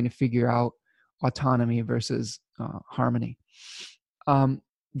of trying to figure out autonomy versus harmony.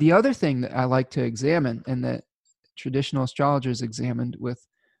 The other thing that I like to examine, and that traditional astrologers examined with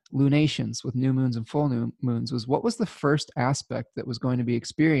lunations, with new moons and full new moons, was what was the first aspect that was going to be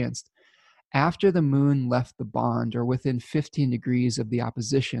experienced after the moon left the bond, or within 15 degrees of the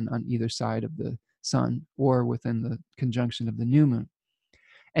opposition on either side of the sun, or within the conjunction of the new moon.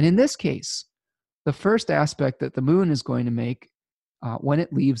 And in this case, the first aspect that the moon is going to make when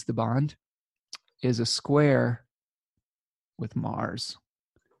it leaves the bond is a square with Mars.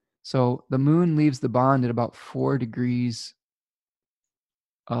 So the moon leaves the bond at about 4 degrees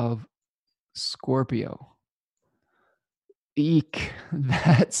of Scorpio. Eek,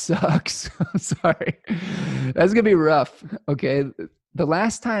 that sucks. I'm sorry. That's going to be rough. Okay. The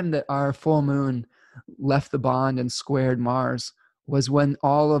last time that our full moon left the bond and squared Mars was when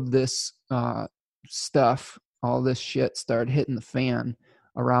all of this stuff, all this shit started hitting the fan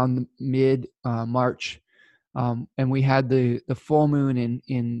around mid-March. And we had the full moon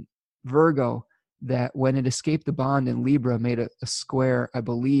in Virgo that, when it escaped the bond in Libra, made a square, I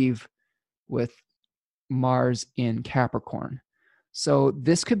believe, with Mars in Capricorn. So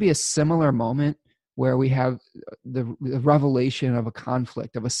this could be a similar moment where we have the revelation of a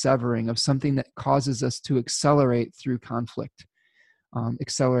conflict, of a severing, of something that causes us to accelerate through conflict,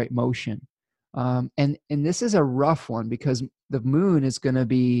 accelerate motion. And this is a rough one because the moon is going to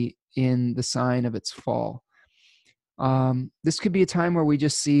be in the sign of its fall. This could be a time where we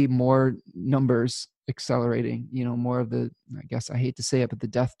just see more numbers accelerating, more of the, I guess I hate to say it, but the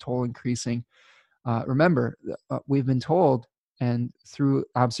death toll increasing. Remember, we've been told, and through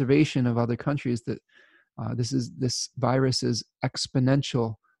observation of other countries, that this virus is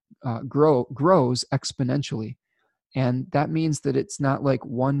exponential, grows exponentially, and that means that it's not like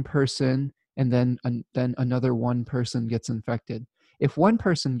one person and then another one person gets infected. If one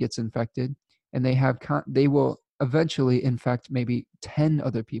person gets infected and they will eventually infect maybe 10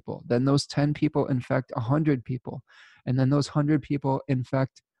 other people. Then those 10 people infect 100 people, and then those 100 people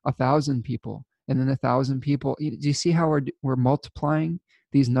infect 1,000 people. And then 1,000 people. Do you see how we're multiplying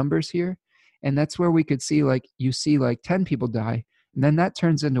these numbers here? And that's where we could see, like, you see like 10 people die, and then that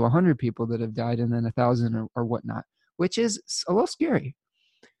turns into 100 people that have died, and then 1,000 or whatnot, which is a little scary.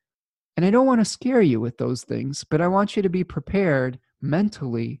 And I don't want to scare you with those things, but I want you to be prepared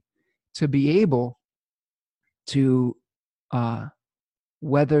mentally to be able to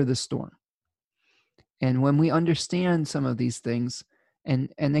weather the storm. And when we understand some of these things,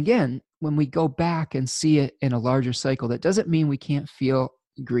 and again, when we go back and see it in a larger cycle, that doesn't mean we can't feel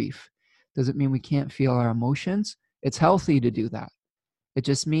grief. Doesn't mean we can't feel our emotions. It's healthy to do that. It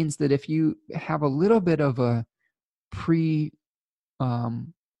just means that if you have a little bit of a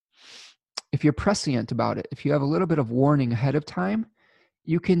if you're prescient about it, if you have a little bit of warning ahead of time,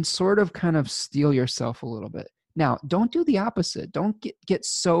 you can sort of kind of steel yourself a little bit. Now, don't do the opposite. Don't get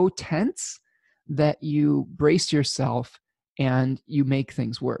so tense that you brace yourself and you make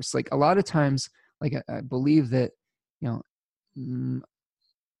things worse. Like a lot of times, like I believe that, I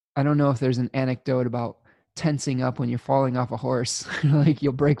don't know if there's an anecdote about tensing up when you're falling off a horse, like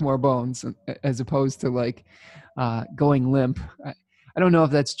you'll break more bones as opposed to like going limp. I don't know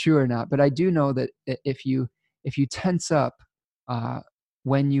if that's true or not, but I do know that if you tense up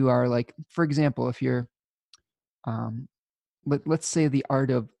when you are, like, for example, if you're, let's say the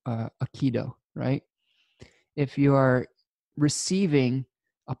art of Aikido, right? If you are receiving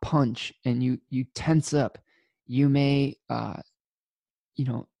a punch and you tense up, you may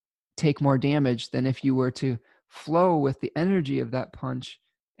take more damage than if you were to flow with the energy of that punch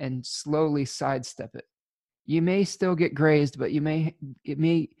and slowly sidestep it. You may still get grazed, but you may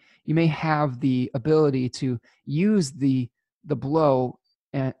have the ability to use the blow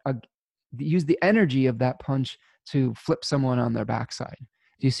and use the energy of that punch to flip someone on their backside.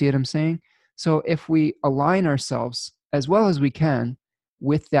 Do you see what I'm saying? So if we align ourselves as well as we can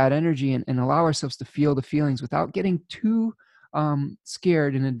with that energy and allow ourselves to feel the feelings without getting too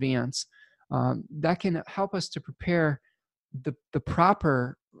scared in advance, that can help us to prepare the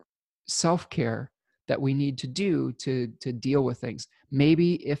proper self-care that we need to do to deal with things.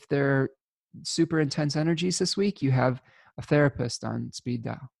 Maybe if they're super intense energies this week, you have a therapist on speed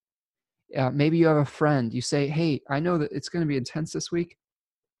dial. Maybe you have a friend. You say, hey, I know that it's going to be intense this week.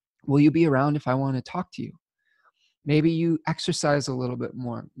 Will you be around if I want to talk to you? Maybe you exercise a little bit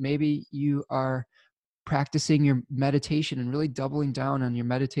more. Maybe you are practicing your meditation and really doubling down on your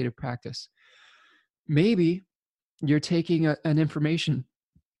meditative practice. Maybe you're taking an information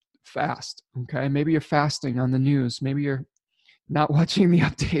fast. Okay. Maybe you're fasting on the news. Maybe you're not watching the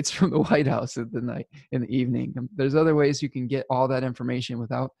updates from the White House at the night in the evening. There's other ways you can get all that information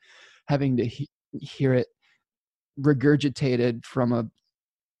without having to hear it regurgitated from a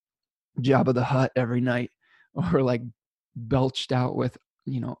Jabba the Hutt every night, or like belched out with,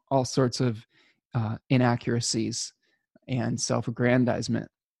 all sorts of inaccuracies and self-aggrandizement.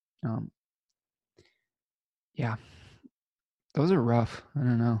 Yeah, those are rough. I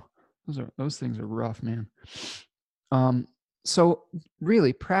don't know. Those things are rough, man. So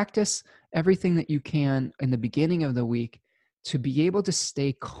really practice everything that you can in the beginning of the week to be able to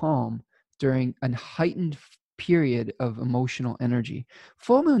stay calm during a heightened period of emotional energy.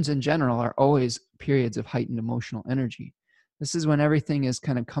 Full moons in general are always periods of heightened emotional energy. This is when everything is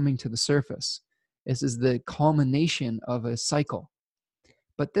kind of coming to the surface. This is the culmination of a cycle.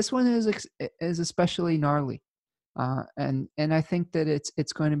 But this one is especially gnarly. And I think that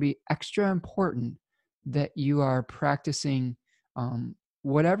it's going to be extra important that you are practicing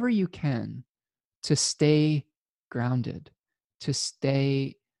whatever you can to stay grounded, to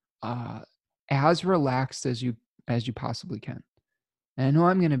stay as relaxed as you possibly can. And I know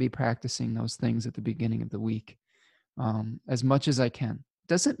I'm going to be practicing those things at the beginning of the week as much as I can.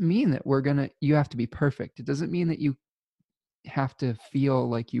 Doesn't mean that you have to be perfect. It doesn't mean that you have to feel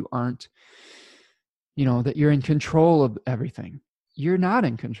like you aren't, that you're in control of everything. You're not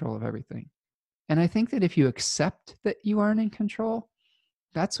in control of everything. And I think that if you accept that you aren't in control,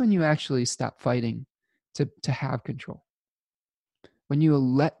 that's when you actually stop fighting to have control. When you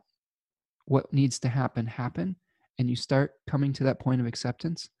let what needs to happen, and you start coming to that point of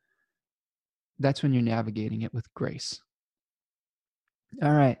acceptance, that's when you're navigating it with grace.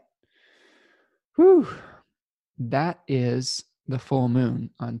 All right. Whew. That is the full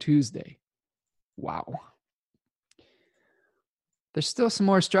moon on Tuesday. Wow. There's still some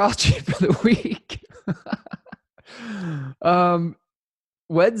more astrology for the week.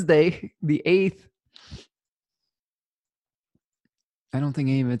 Wednesday, the 8th. I don't think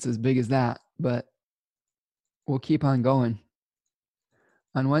any of it's as big as that, but we'll keep on going.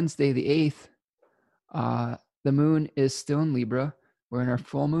 On Wednesday, the 8th, the moon is still in Libra. We're in our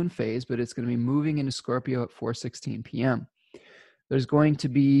full moon phase, but it's going to be moving into Scorpio at 4:16 p.m. There's going to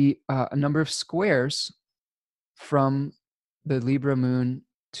be a number of squares from the Libra moon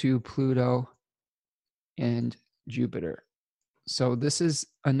to Pluto and Jupiter. So this is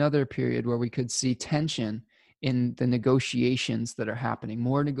another period where we could see tension in the negotiations that are happening,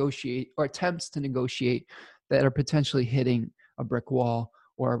 more attempts to negotiate that are potentially hitting a brick wall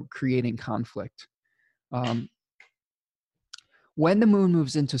or creating conflict. When the moon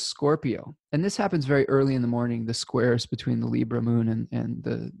moves into Scorpio, and this happens very early in the morning, the squares between the Libra moon and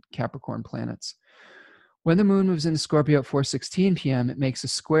the Capricorn planets. When the moon moves into Scorpio at 4:16 p.m., it makes a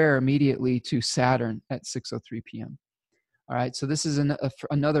square immediately to Saturn at 6:03 p.m. All right, so this is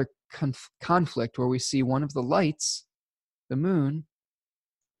another conflict where we see one of the lights, the moon,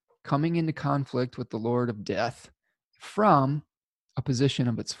 coming into conflict with the Lord of Death from a position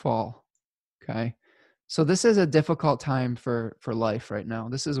of its fall. Okay, so this is a difficult time for life right now.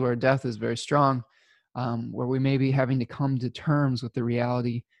 This is where death is very strong, where we may be having to come to terms with the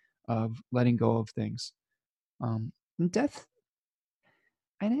reality of letting go of things. And death,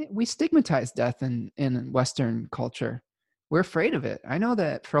 we stigmatize death in Western culture. We're afraid of it. I know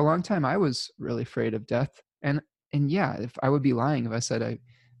that for a long time I was really afraid of death. And yeah, if I would be lying if I said I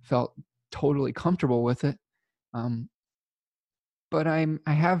felt totally comfortable with it. But I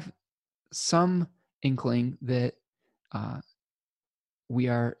have some inkling that we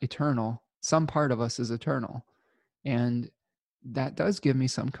are eternal. Some part of us is eternal. And that does give me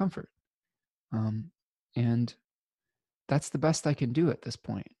some comfort. And that's the best I can do at this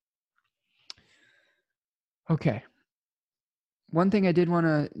point. Okay. One thing I did want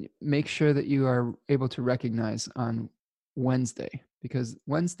to make sure that you are able to recognize on Wednesday, because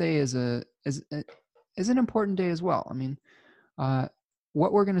Wednesday is an important day as well. I mean,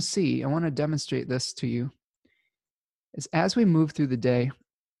 what we're going to see, I want to demonstrate this to you, is as we move through the day,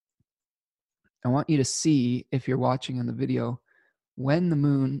 I want you to see, if you're watching on the video, when the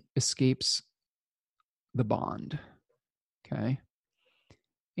moon escapes the bond. Okay.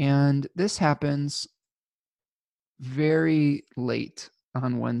 And this happens very late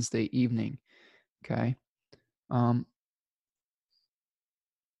on Wednesday evening. Okay. Right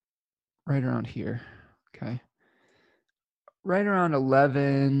around here. Okay. Right around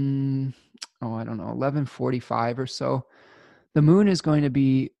 11:45 or so, the moon is going to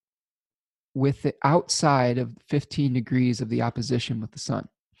be with the outside of 15 degrees of the opposition with the sun.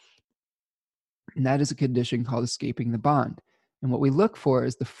 And that is a condition called escaping the bond. And what we look for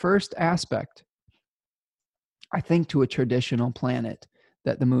is the first aspect, I think, to a traditional planet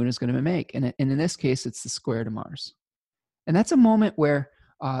that the moon is going to make. And in this case, it's the square to Mars. And that's a moment where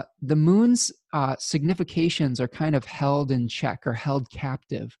the moon's significations are kind of held in check or held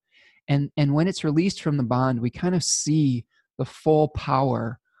captive. And when it's released from the bond, we kind of see the full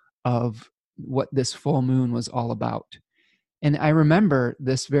power of what this full moon was all about. And I remember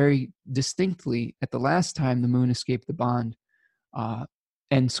this very distinctly at the last time the moon escaped the bond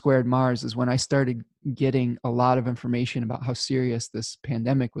and squared Mars, is when I started getting a lot of information about how serious this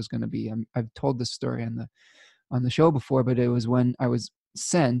pandemic was going to be. I've told this story on the show before, but it was when I was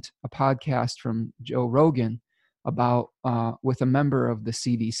sent a podcast from Joe Rogan about with a member of the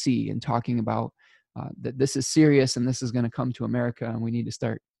CDC, and talking about that this is serious and this is going to come to America and we need to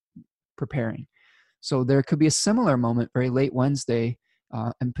start preparing. So there could be a similar moment very late Wednesday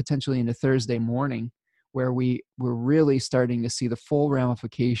and potentially into Thursday morning, where we're really starting to see the full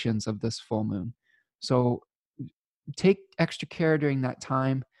ramifications of this full moon. So take extra care during that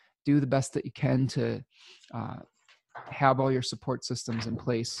time. Do the best that you can to have all your support systems in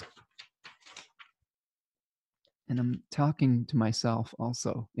place. And I'm talking to myself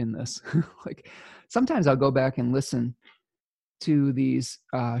also in this. Like, sometimes I'll go back and listen to these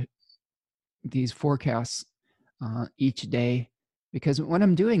forecasts each day, because when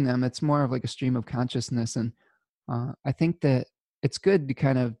I'm doing them, it's more of like a stream of consciousness. And I think that it's good to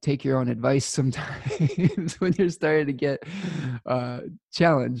kind of take your own advice sometimes when you're starting to get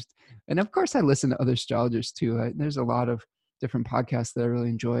challenged. And of course, I listen to other astrologers too. There's a lot of different podcasts that I really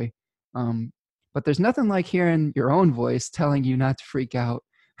enjoy. But there's nothing like hearing your own voice telling you not to freak out,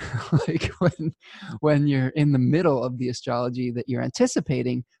 like when you're in the middle of the astrology that you're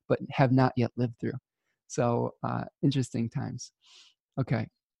anticipating but have not yet lived through. So interesting times. Okay,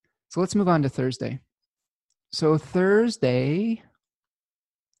 so let's move on to Thursday. So Thursday,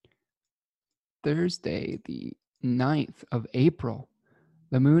 the 9th of April,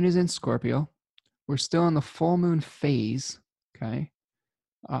 the moon is in Scorpio. We're still in the full moon phase, okay?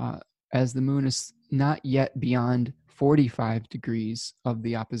 As the moon is not yet beyond 45 degrees of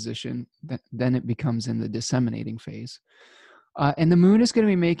the opposition, then it becomes in the disseminating phase. And the moon is going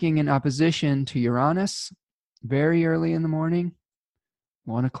to be making an opposition to Uranus very early in the morning,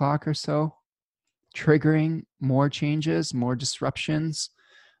 1 o'clock or so, triggering more changes, more disruptions.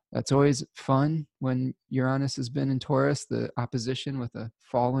 That's always fun when Uranus has been in Taurus, the opposition with a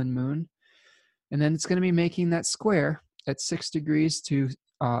fallen moon. And then it's going to be making that square at 6 degrees to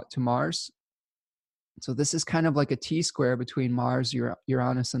Mars. So this is kind of like a T-square between Mars,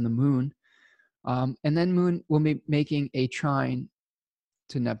 Uranus, and the moon. And then moon will be making a trine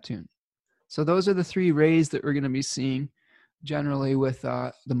to Neptune. So those are the three rays that we're going to be seeing generally with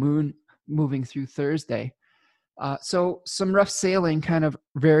the moon moving through Thursday. So some rough sailing kind of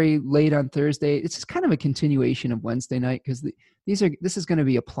very late on Thursday. It's just kind of a continuation of Wednesday night, because this is going to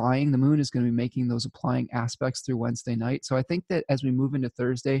be applying. The moon is going to be making those applying aspects through Wednesday night. So I think that as we move into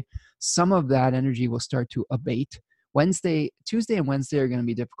Thursday, some of that energy will start to abate. Tuesday and Wednesday are going to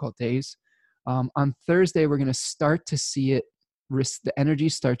be difficult days. On Thursday, we're going to start to see the energy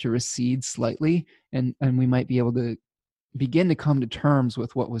start to recede slightly, and we might be able to begin to come to terms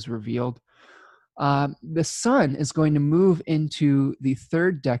with what was revealed. The sun is going to move into the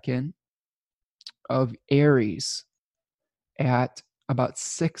third decan of Aries at about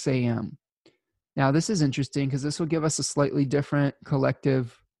 6 a.m. Now, this is interesting because this will give us a slightly different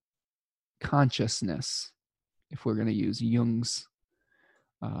collective consciousness, if we're going to use Jung's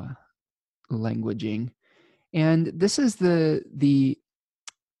languaging. And this is the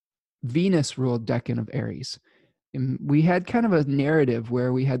Venus-ruled decan of Aries. And we had kind of a narrative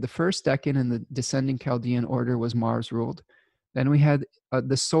where we had the first decan in the descending Chaldean order was Mars ruled. Then we had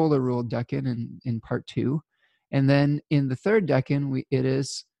the solar ruled decan in part 2. And then in the third decan, it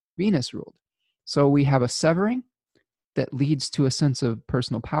is Venus ruled. So we have a severing that leads to a sense of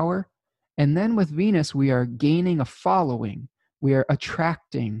personal power. And then with Venus, we are gaining a following. We are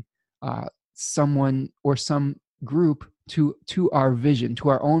attracting someone or some group to our vision, to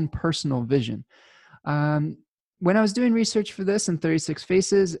our own personal vision. When I was doing research for this in 36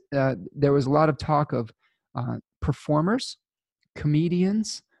 Faces, there was a lot of talk of performers,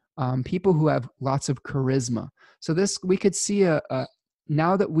 comedians, people who have lots of charisma. So this, we could see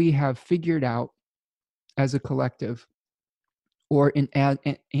now that we have figured out as a collective or and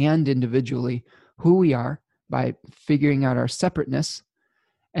individually who we are by figuring out our separateness,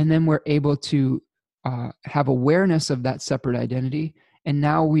 and then we're able to have awareness of that separate identity, and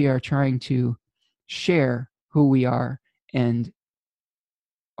now we are trying to share who we are and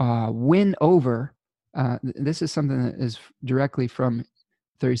win over. This is something that is directly from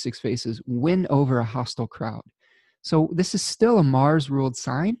 36 Faces, win over a hostile crowd. So this is still a Mars ruled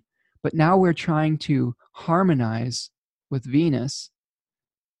sign, but now we're trying to harmonize with Venus.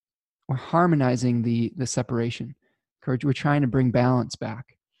 We're harmonizing the separation. We're trying to bring balance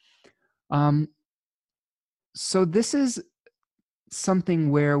back. So this is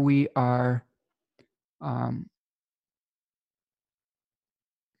something where we are,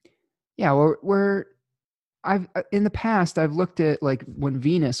 I've in the past I've looked at like when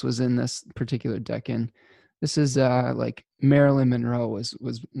Venus was in this particular decan. This is like Marilyn Monroe was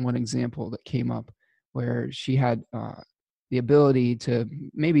one example that came up where she had the ability to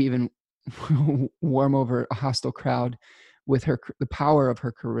maybe even warm over a hostile crowd with the power of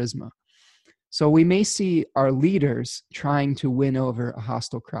her charisma. So we may see our leaders trying to win over a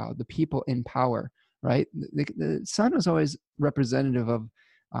hostile crowd, the people in power, right? The sun was always representative of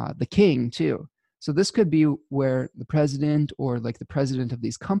the king too. So this could be where the president or like the president of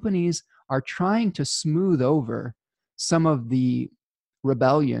these companies are trying to smooth over some of the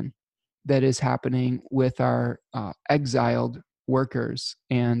rebellion that is happening with our exiled workers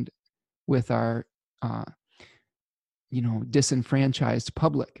and with our disenfranchised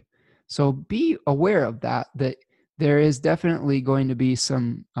public. So be aware of that there is definitely going to be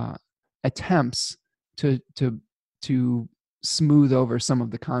some attempts to smooth over some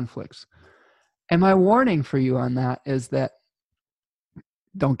of the conflicts. And my warning for you on that is that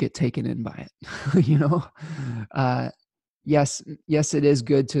don't get taken in by it. Yes, it is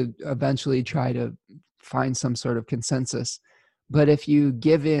good to eventually try to find some sort of consensus. But if you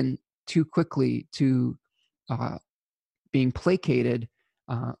give in too quickly to being placated,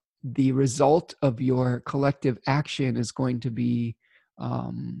 the result of your collective action is going to be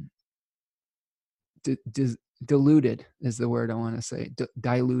diluted, is the word I want to say,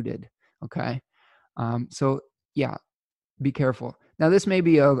 diluted. Okay. So yeah, be careful. Now this may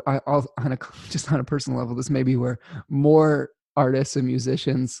be just on a personal level, this may be where more artists and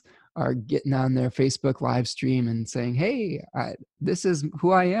musicians are getting on their Facebook live stream and saying, hey, this is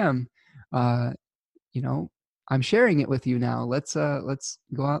who I am. I'm sharing it with you now. Let's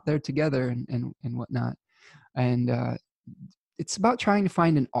go out there together and whatnot. And it's about trying to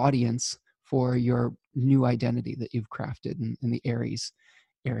find an audience for your new identity that you've crafted in the Aries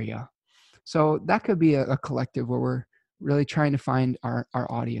area. So that could be a collective where we're really trying to find our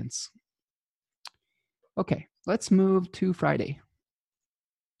audience. Okay, let's move to Friday.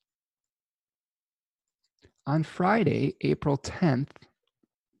 On Friday, April 10th,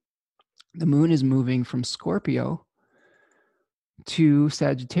 the moon is moving from Scorpio to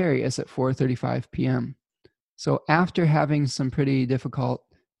Sagittarius at 4:35 p.m. So after having some pretty difficult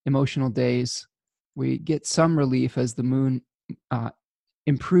emotional days, we get some relief as the moon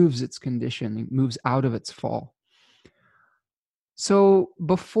improves its condition, moves out of its fall. So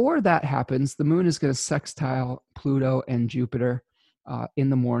before that happens, the moon is going to sextile Pluto and Jupiter in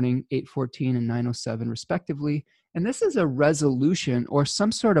the morning, 8:14 and 9:07 respectively. And this is a resolution or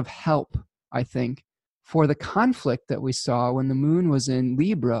some sort of help, I think, for the conflict that we saw when the moon was in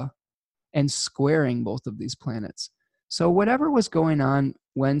Libra and squaring both of these planets. So whatever was going on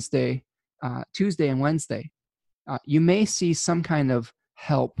Tuesday and Wednesday, you may see some kind of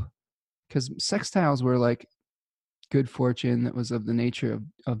help, because sextiles were like good fortune that was of the nature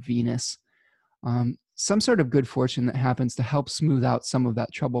of Venus. Some sort of good fortune that happens to help smooth out some of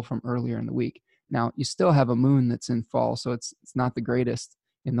that trouble from earlier in the week. Now, you still have a moon that's in fall, so it's not the greatest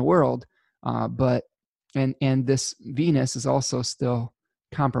in the world, but this Venus is also still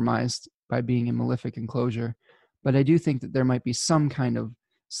compromised by being in malefic enclosure. But I do think that there might be some kind of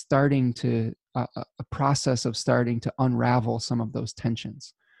starting to a process of starting to unravel some of those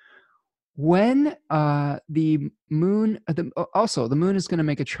tensions. When the moon, also the moon is going to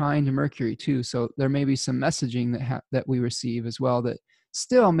make a trine to Mercury too, so there may be some messaging that we receive as well that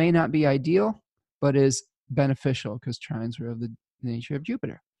still may not be ideal, but is beneficial because trines are of the nature of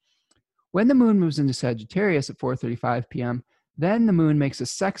Jupiter. When the moon moves into Sagittarius at 4:35 p.m., then the moon makes a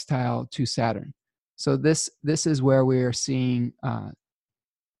sextile to Saturn. So this is where we are seeing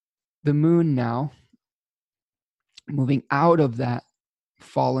the moon now moving out of that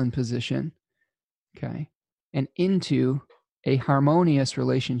fallen position, okay, and into a harmonious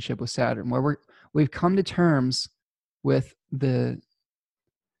relationship with Saturn, where we've come to terms with the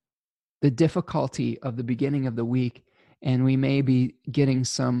difficulty of the beginning of the week, and we may be getting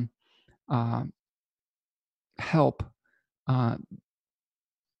some help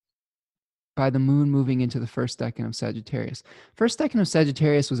by the moon moving into the first decan of Sagittarius. First decan of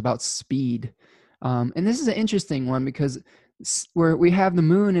Sagittarius was about speed. And this is an interesting one because we have the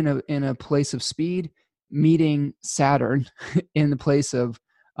moon in a place of speed meeting Saturn in the place of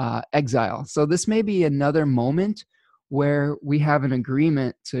exile. So this may be another moment where we have an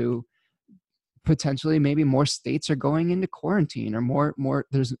agreement to potentially maybe more states are going into quarantine, or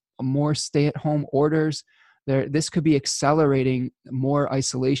there's more stay-at-home orders. This could be accelerating more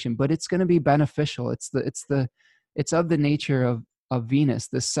isolation, but it's going to be beneficial. It's of the nature of Venus,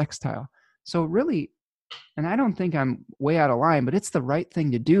 this sextile. So really, and I don't think I'm way out of line, but it's the right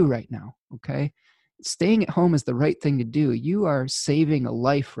thing to do right now. Okay, staying at home is the right thing to do. You are saving a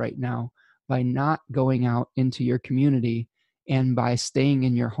life right now by not going out into your community and by staying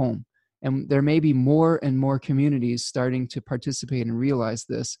in your home. And there may be more and more communities starting to participate and realize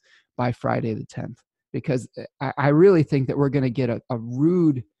this by Friday the 10th, because I really think that we're going to get a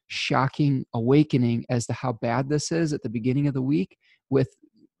rude, shocking awakening as to how bad this is at the beginning of the week,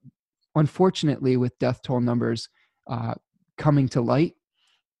 unfortunately, with death toll numbers coming to light,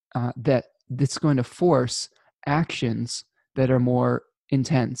 that it's going to force actions that are more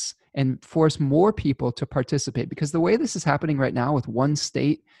intense and force more people to participate. Because the way this is happening right now, with one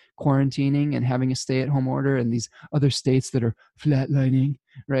state quarantining and having a stay-at-home order and these other states that are flatlining,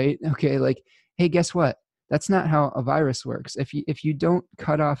 right? Okay, like, hey, guess what? That's not how a virus works. If you don't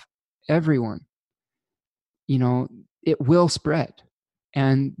cut off everyone, it will spread.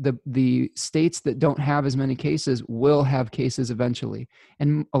 And the states that don't have as many cases will have cases eventually.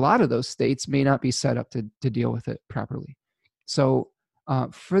 And a lot of those states may not be set up to deal with it properly. So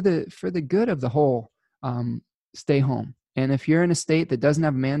for the good of the whole, stay home. And if you're in a state that doesn't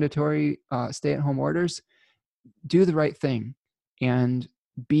have mandatory stay-at-home orders, do the right thing and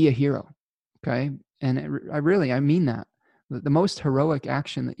be a hero, okay? And I mean that. The most heroic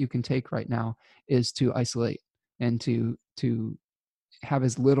action that you can take right now is to isolate and to have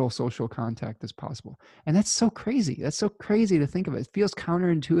as little social contact as possible. And that's so crazy. That's so crazy to think of it. It feels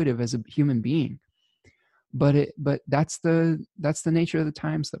counterintuitive as a human being, but that's the nature of the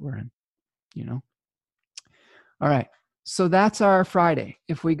times that we're in, All right. So that's our Friday.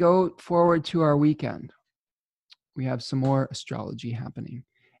 If we go forward to our weekend, we have some more astrology happening,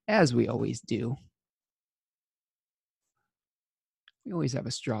 as we always do. We always have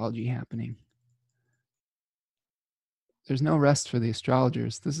astrology happening. There's no rest for the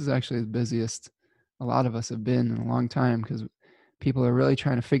astrologers. This is actually the busiest a lot of us have been in a long time, because people are really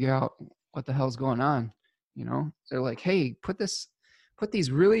trying to figure out what the hell's going on. They're like, hey, put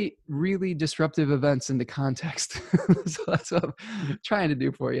these really, really disruptive events into context. So that's what I'm trying to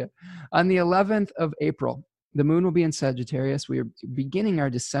do for you. On the 11th of April, the moon will be in Sagittarius. We are beginning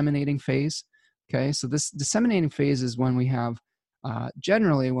our disseminating phase. Okay, so this disseminating phase is when we have,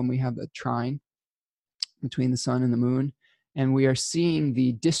 generally when we have a trine between the sun and the moon, and we are seeing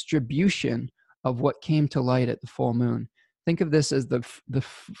the distribution of what came to light at the full moon. Think of this as the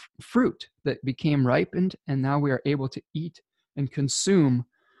fruit that became ripened, and now we are able to eat and consume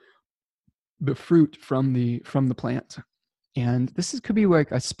the fruit from the plant. And this could be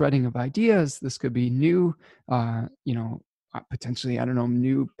like a spreading of ideas. This could be new, potentially, I don't know,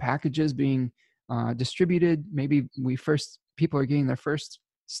 new packages being distributed. Maybe people are getting their first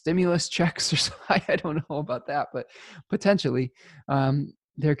stimulus checks or something. I don't know about that, but potentially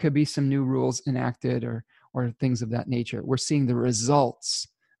there could be some new rules enacted or things of that nature. We're seeing the results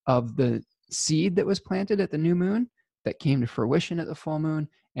of the seed that was planted at the new moon that came to fruition at the full moon,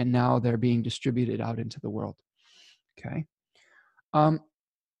 and now they're being distributed out into the world. Okay. On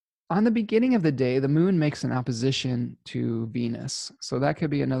the beginning of the day, the moon makes an opposition to Venus. So that could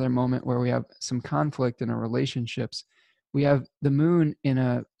be another moment where we have some conflict in our relationships. We have the moon in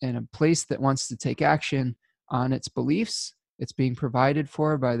a place that wants to take action on its beliefs. It's being provided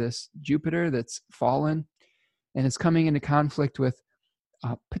for by this Jupiter that's fallen, and it's coming into conflict with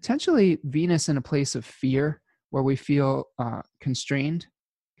potentially Venus in a place of fear where we feel constrained.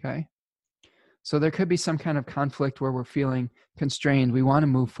 Okay. So there could be some kind of conflict where we're feeling constrained. We want to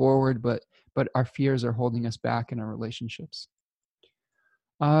move forward, but our fears are holding us back in our relationships.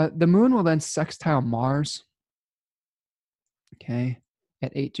 The moon will then sextile Mars, okay,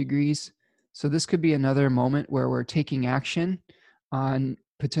 at 8 degrees. So this could be another moment where we're taking action on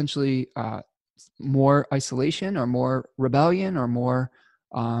potentially more isolation or more rebellion or more,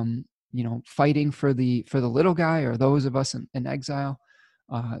 fighting for the little guy or those of us in exile.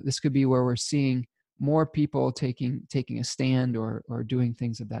 This could be where we're seeing more people taking a stand or doing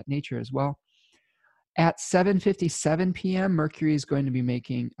things of that nature as well. At 7:57 p.m., Mercury is going to be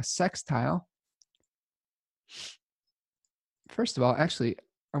making a sextile. First of all, actually,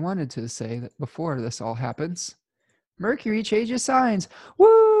 I wanted to say that before this all happens, Mercury changes signs.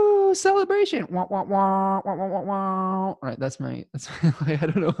 Woo! Celebration! Wah, wah, wah, wah, wah, wah, wah. All right, that's my I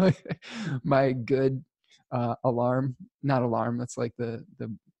don't know, my good alarm. Not alarm. That's like the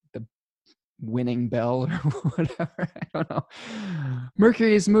winning bell or whatever. I don't know.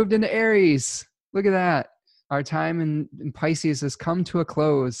 Mercury has moved into Aries. Look at that. Our time in Pisces has come to a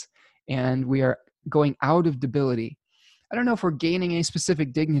close, and we are going out of debility. I don't know if we're gaining a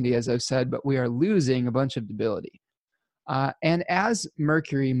specific dignity, as I've said, but we are losing a bunch of debility. And as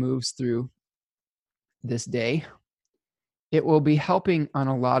Mercury moves through this day, it will be helping on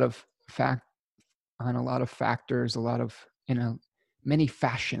a lot of factors, many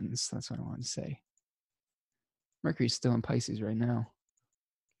fashions. That's what I want to say. Mercury's still in Pisces right now.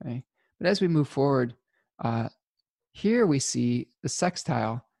 Okay, but as we move forward, here we see the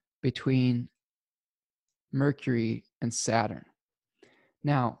sextile between Mercury and Saturn.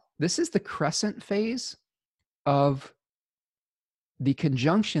 Now, this is the crescent phase of the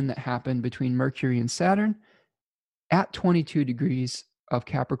conjunction that happened between Mercury and Saturn at 22 degrees of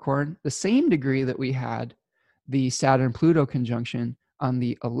Capricorn, the same degree that we had the Saturn-Pluto conjunction on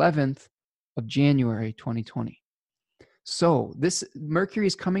the 11th of January 2020. So this Mercury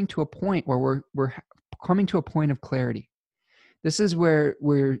is coming to a point where we're coming to a point of clarity. This is where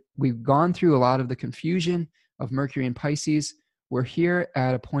we've gone through a lot of the confusion of Mercury and Pisces. We're here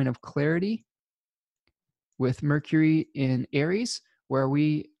at a point of clarity with Mercury in Aries, where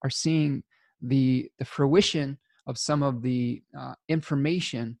we are seeing the fruition of some of the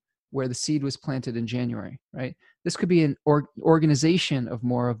information where the seed was planted in January, right? This could be an organization of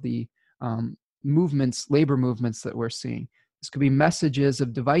more of the labor movements that we're seeing. This could be messages of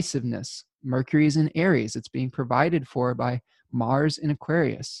divisiveness. Mercury is in Aries. It's being provided for by Mars in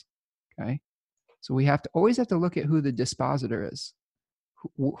Aquarius, okay? So we always have to look at who the dispositor is.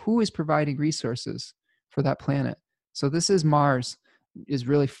 Who is providing resources for that planet? So this is Mars is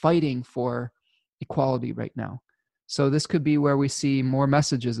really fighting for equality right now. So this could be where we see more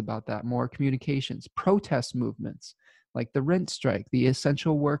messages about that, more communications, protest movements like the rent strike, the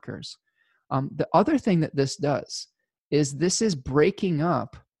essential workers. The other thing that this does is this is breaking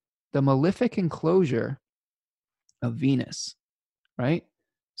up the malefic enclosure of Venus, right?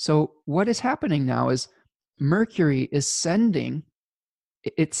 So what is happening now is Mercury is sending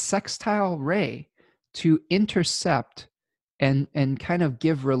its sextile ray to intercept and kind of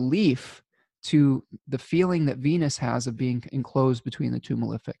give relief to the feeling that Venus has of being enclosed between the two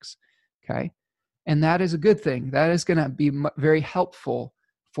malefics, okay? And that is a good thing. That is going to be very helpful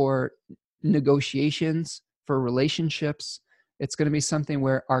for negotiations, for relationships. It's going to be something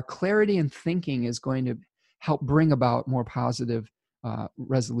where our clarity in thinking is going to help bring about more positive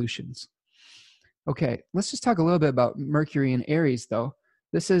resolutions. Okay, let's just talk a little bit about Mercury in Aries, though.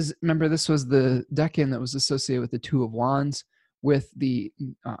 Remember, this was the decan that was associated with the Two of Wands, with the,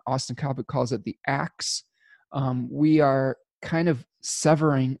 Austin Coppock calls it the axe. We are kind of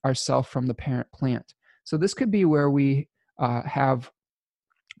severing ourselves from the parent plant. So this could be where we have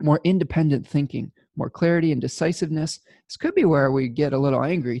more independent thinking, more clarity and decisiveness. This could be where we get a little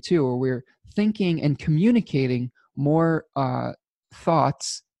angry too, or we're thinking and communicating more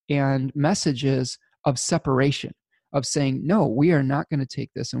thoughts and messages of separation, of saying, no, we are not going to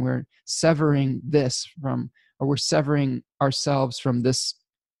take this, and we're severing this from, or we're severing ourselves from this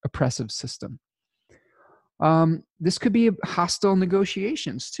oppressive system. This could be hostile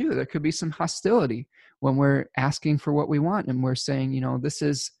negotiations too. There could be some hostility when we're asking for what we want and we're saying, this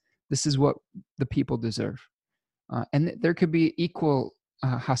is what the people deserve. And there could be equal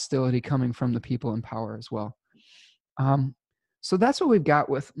hostility coming from the people in power as well. So that's what we've got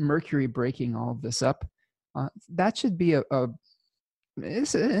with Mercury breaking all of this up. That should be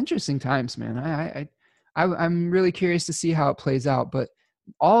it's interesting times, man. I'm really curious to see how it plays out. But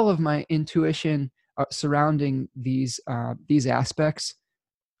all of my intuition surrounding these aspects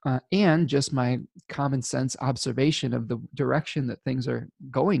and just my common sense observation of the direction that things are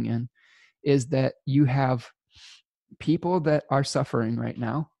going in is that you have people that are suffering right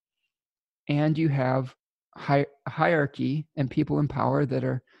now, and you have hierarchy and people in power that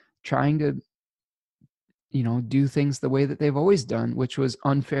are trying to, do things the way that they've always done, which was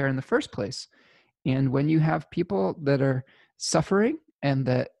unfair in the first place. And when you have people that are suffering and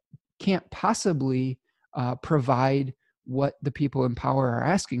that can't possibly provide what the people in power are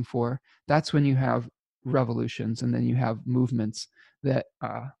asking for, that's when you have revolutions, and then you have movements that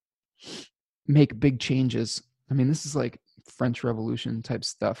make big changes. I mean, this is like French Revolution type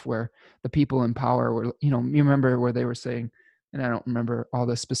stuff where the people in power were, you remember where they were saying, and I don't remember all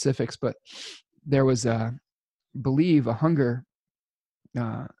the specifics, but there was believe a hunger.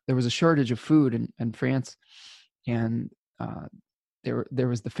 There was a shortage of food in France, and there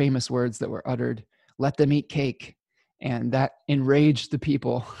was the famous words that were uttered, "Let them eat cake," and that enraged the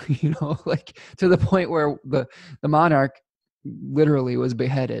people, like to the point where the monarch literally was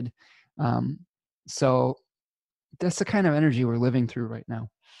beheaded. So that's the kind of energy we're living through right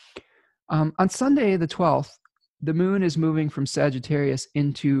now. On Sunday, the 12th, the moon is moving from Sagittarius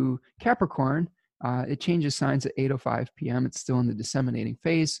into Capricorn. It changes signs at 8:05 p.m. It's still in the disseminating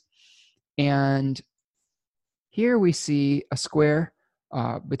phase. And here we see a square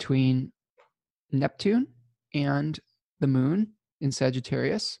between Neptune and the moon in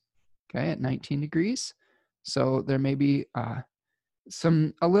Sagittarius, okay, at 19 degrees. So there may be a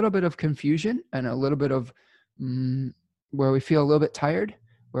little bit of confusion and a little bit of where we feel a little bit tired,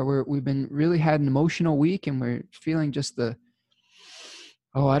 where we've been really had an emotional week, and we're feeling just the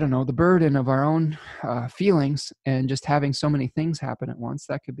burden of our own feelings, and just having so many things happen at once.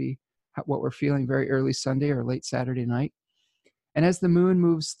 That could be what we're feeling very early Sunday or late Saturday night. And as the moon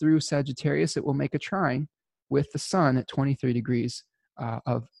moves through Sagittarius, it will make a trine with the sun at 23 degrees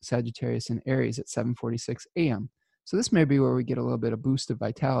of Sagittarius in Aries at 7:46 a.m. So this may be where we get a little bit of boost of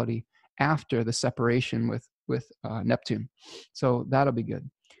vitality after the separation with Neptune. So that'll be good.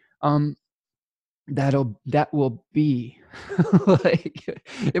 That will be like,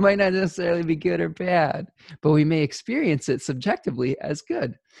 it might not necessarily be good or bad, but we may experience it subjectively as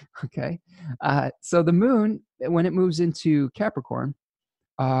good. Okay. So the moon, when it moves into Capricorn,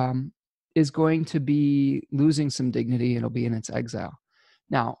 is going to be losing some dignity. It'll be in its exile.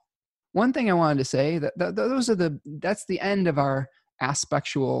 Now, one thing I wanted to say that that's the end of our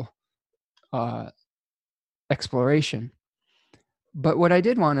aspectual exploration. But what I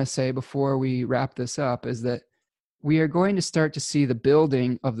did want to say before we wrap this up is that we are going to start to see the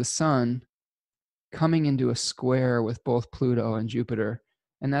building of the sun coming into a square with both Pluto and Jupiter.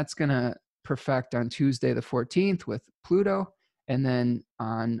 And that's going to perfect on Tuesday, the 14th with Pluto. And then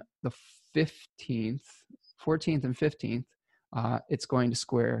on the 14th and 15th, it's going to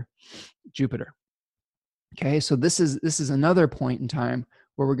square Jupiter. Okay, so this is another point in time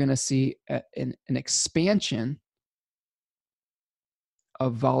where we're going to see an expansion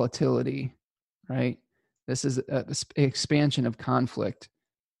of volatility, right? This is this expansion of conflict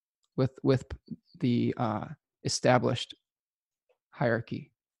with the established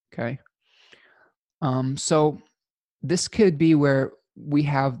hierarchy. Okay, so this could be where we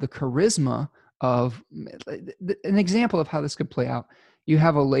have the charisma of an example of how this could play out. You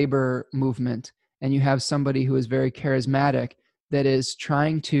have a labor movement, and you have somebody who is very charismatic that is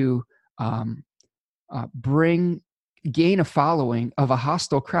trying to gain a following of a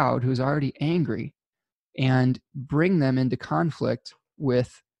hostile crowd who's already angry, and bring them into conflict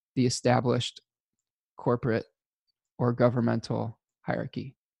with the established corporate or governmental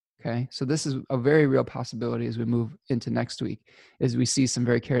hierarchy. Okay, so this is a very real possibility as we move into next week, as we see some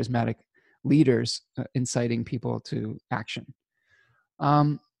very charismatic leaders inciting people to action.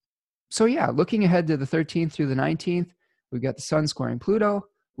 So yeah, looking ahead to the 13th through the 19th, we've got the sun squaring Pluto.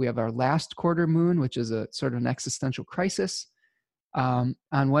 We have our last quarter moon, which is a sort of an existential crisis. On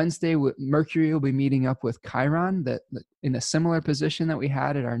Wednesday, Mercury will be meeting up with Chiron, that in a similar position that we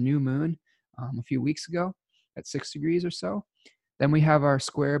had at our new moon a few weeks ago at 6 degrees or so. Then we have our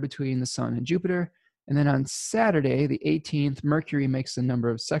square between the sun and Jupiter. And then on Saturday, the 18th, Mercury makes a number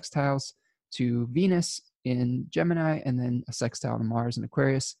of sextiles to Venus in Gemini, and then a sextile to Mars in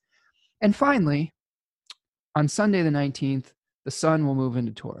Aquarius. And finally, on Sunday, the 19th, the sun will move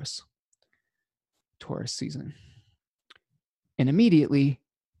into Taurus season, and immediately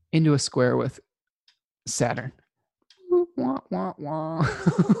into a square with Saturn. Wah, wah, wah.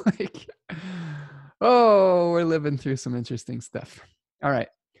 Like, oh, we're living through some interesting stuff. All right.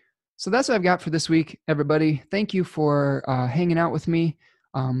 So that's what I've got for this week, everybody. Thank you for hanging out with me.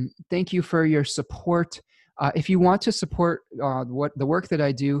 Thank you for your support. If you want to support what the work that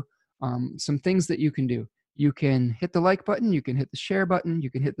I do, some things that you can do. You can hit the like button, you can hit the share button,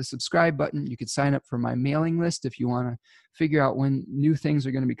 you can hit the subscribe button, you can sign up for my mailing list if you want to figure out when new things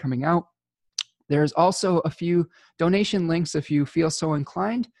are going to be coming out. There's also a few donation links if you feel so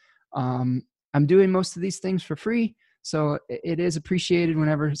inclined. I'm doing most of these things for free, so it is appreciated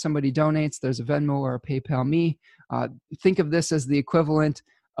whenever somebody donates. There's a Venmo or a PayPal Me. Think of this as the equivalent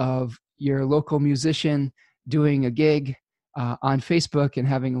of your local musician doing a gig on Facebook and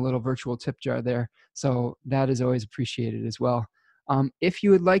having a little virtual tip jar there. So that is always appreciated as well. If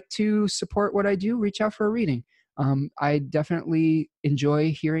you would like to support what I do, reach out for a reading. I definitely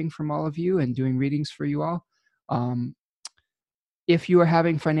enjoy hearing from all of you and doing readings for you all. If you are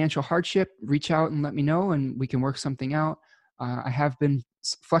having financial hardship, reach out and let me know and we can work something out. I have been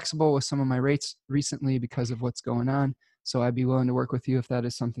flexible with some of my rates recently because of what's going on. So I'd be willing to work with you if that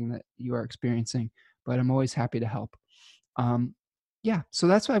is something that you are experiencing, but I'm always happy to help. Yeah, so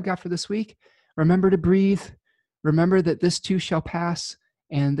that's what I've got for this week. Remember to breathe. Remember that this too shall pass.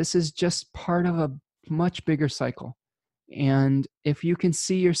 And this is just part of a much bigger cycle. And if you can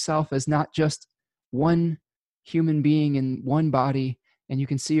see yourself as not just one human being in one body, and you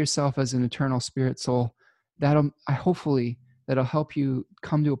can see yourself as an eternal spirit soul, hopefully that'll help you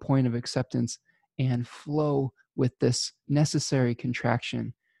come to a point of acceptance and flow with this necessary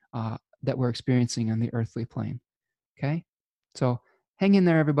contraction that we're experiencing on the earthly plane. Okay? So hang in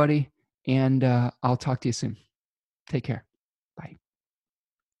there, everybody, and I'll talk to you soon. Take care. Bye.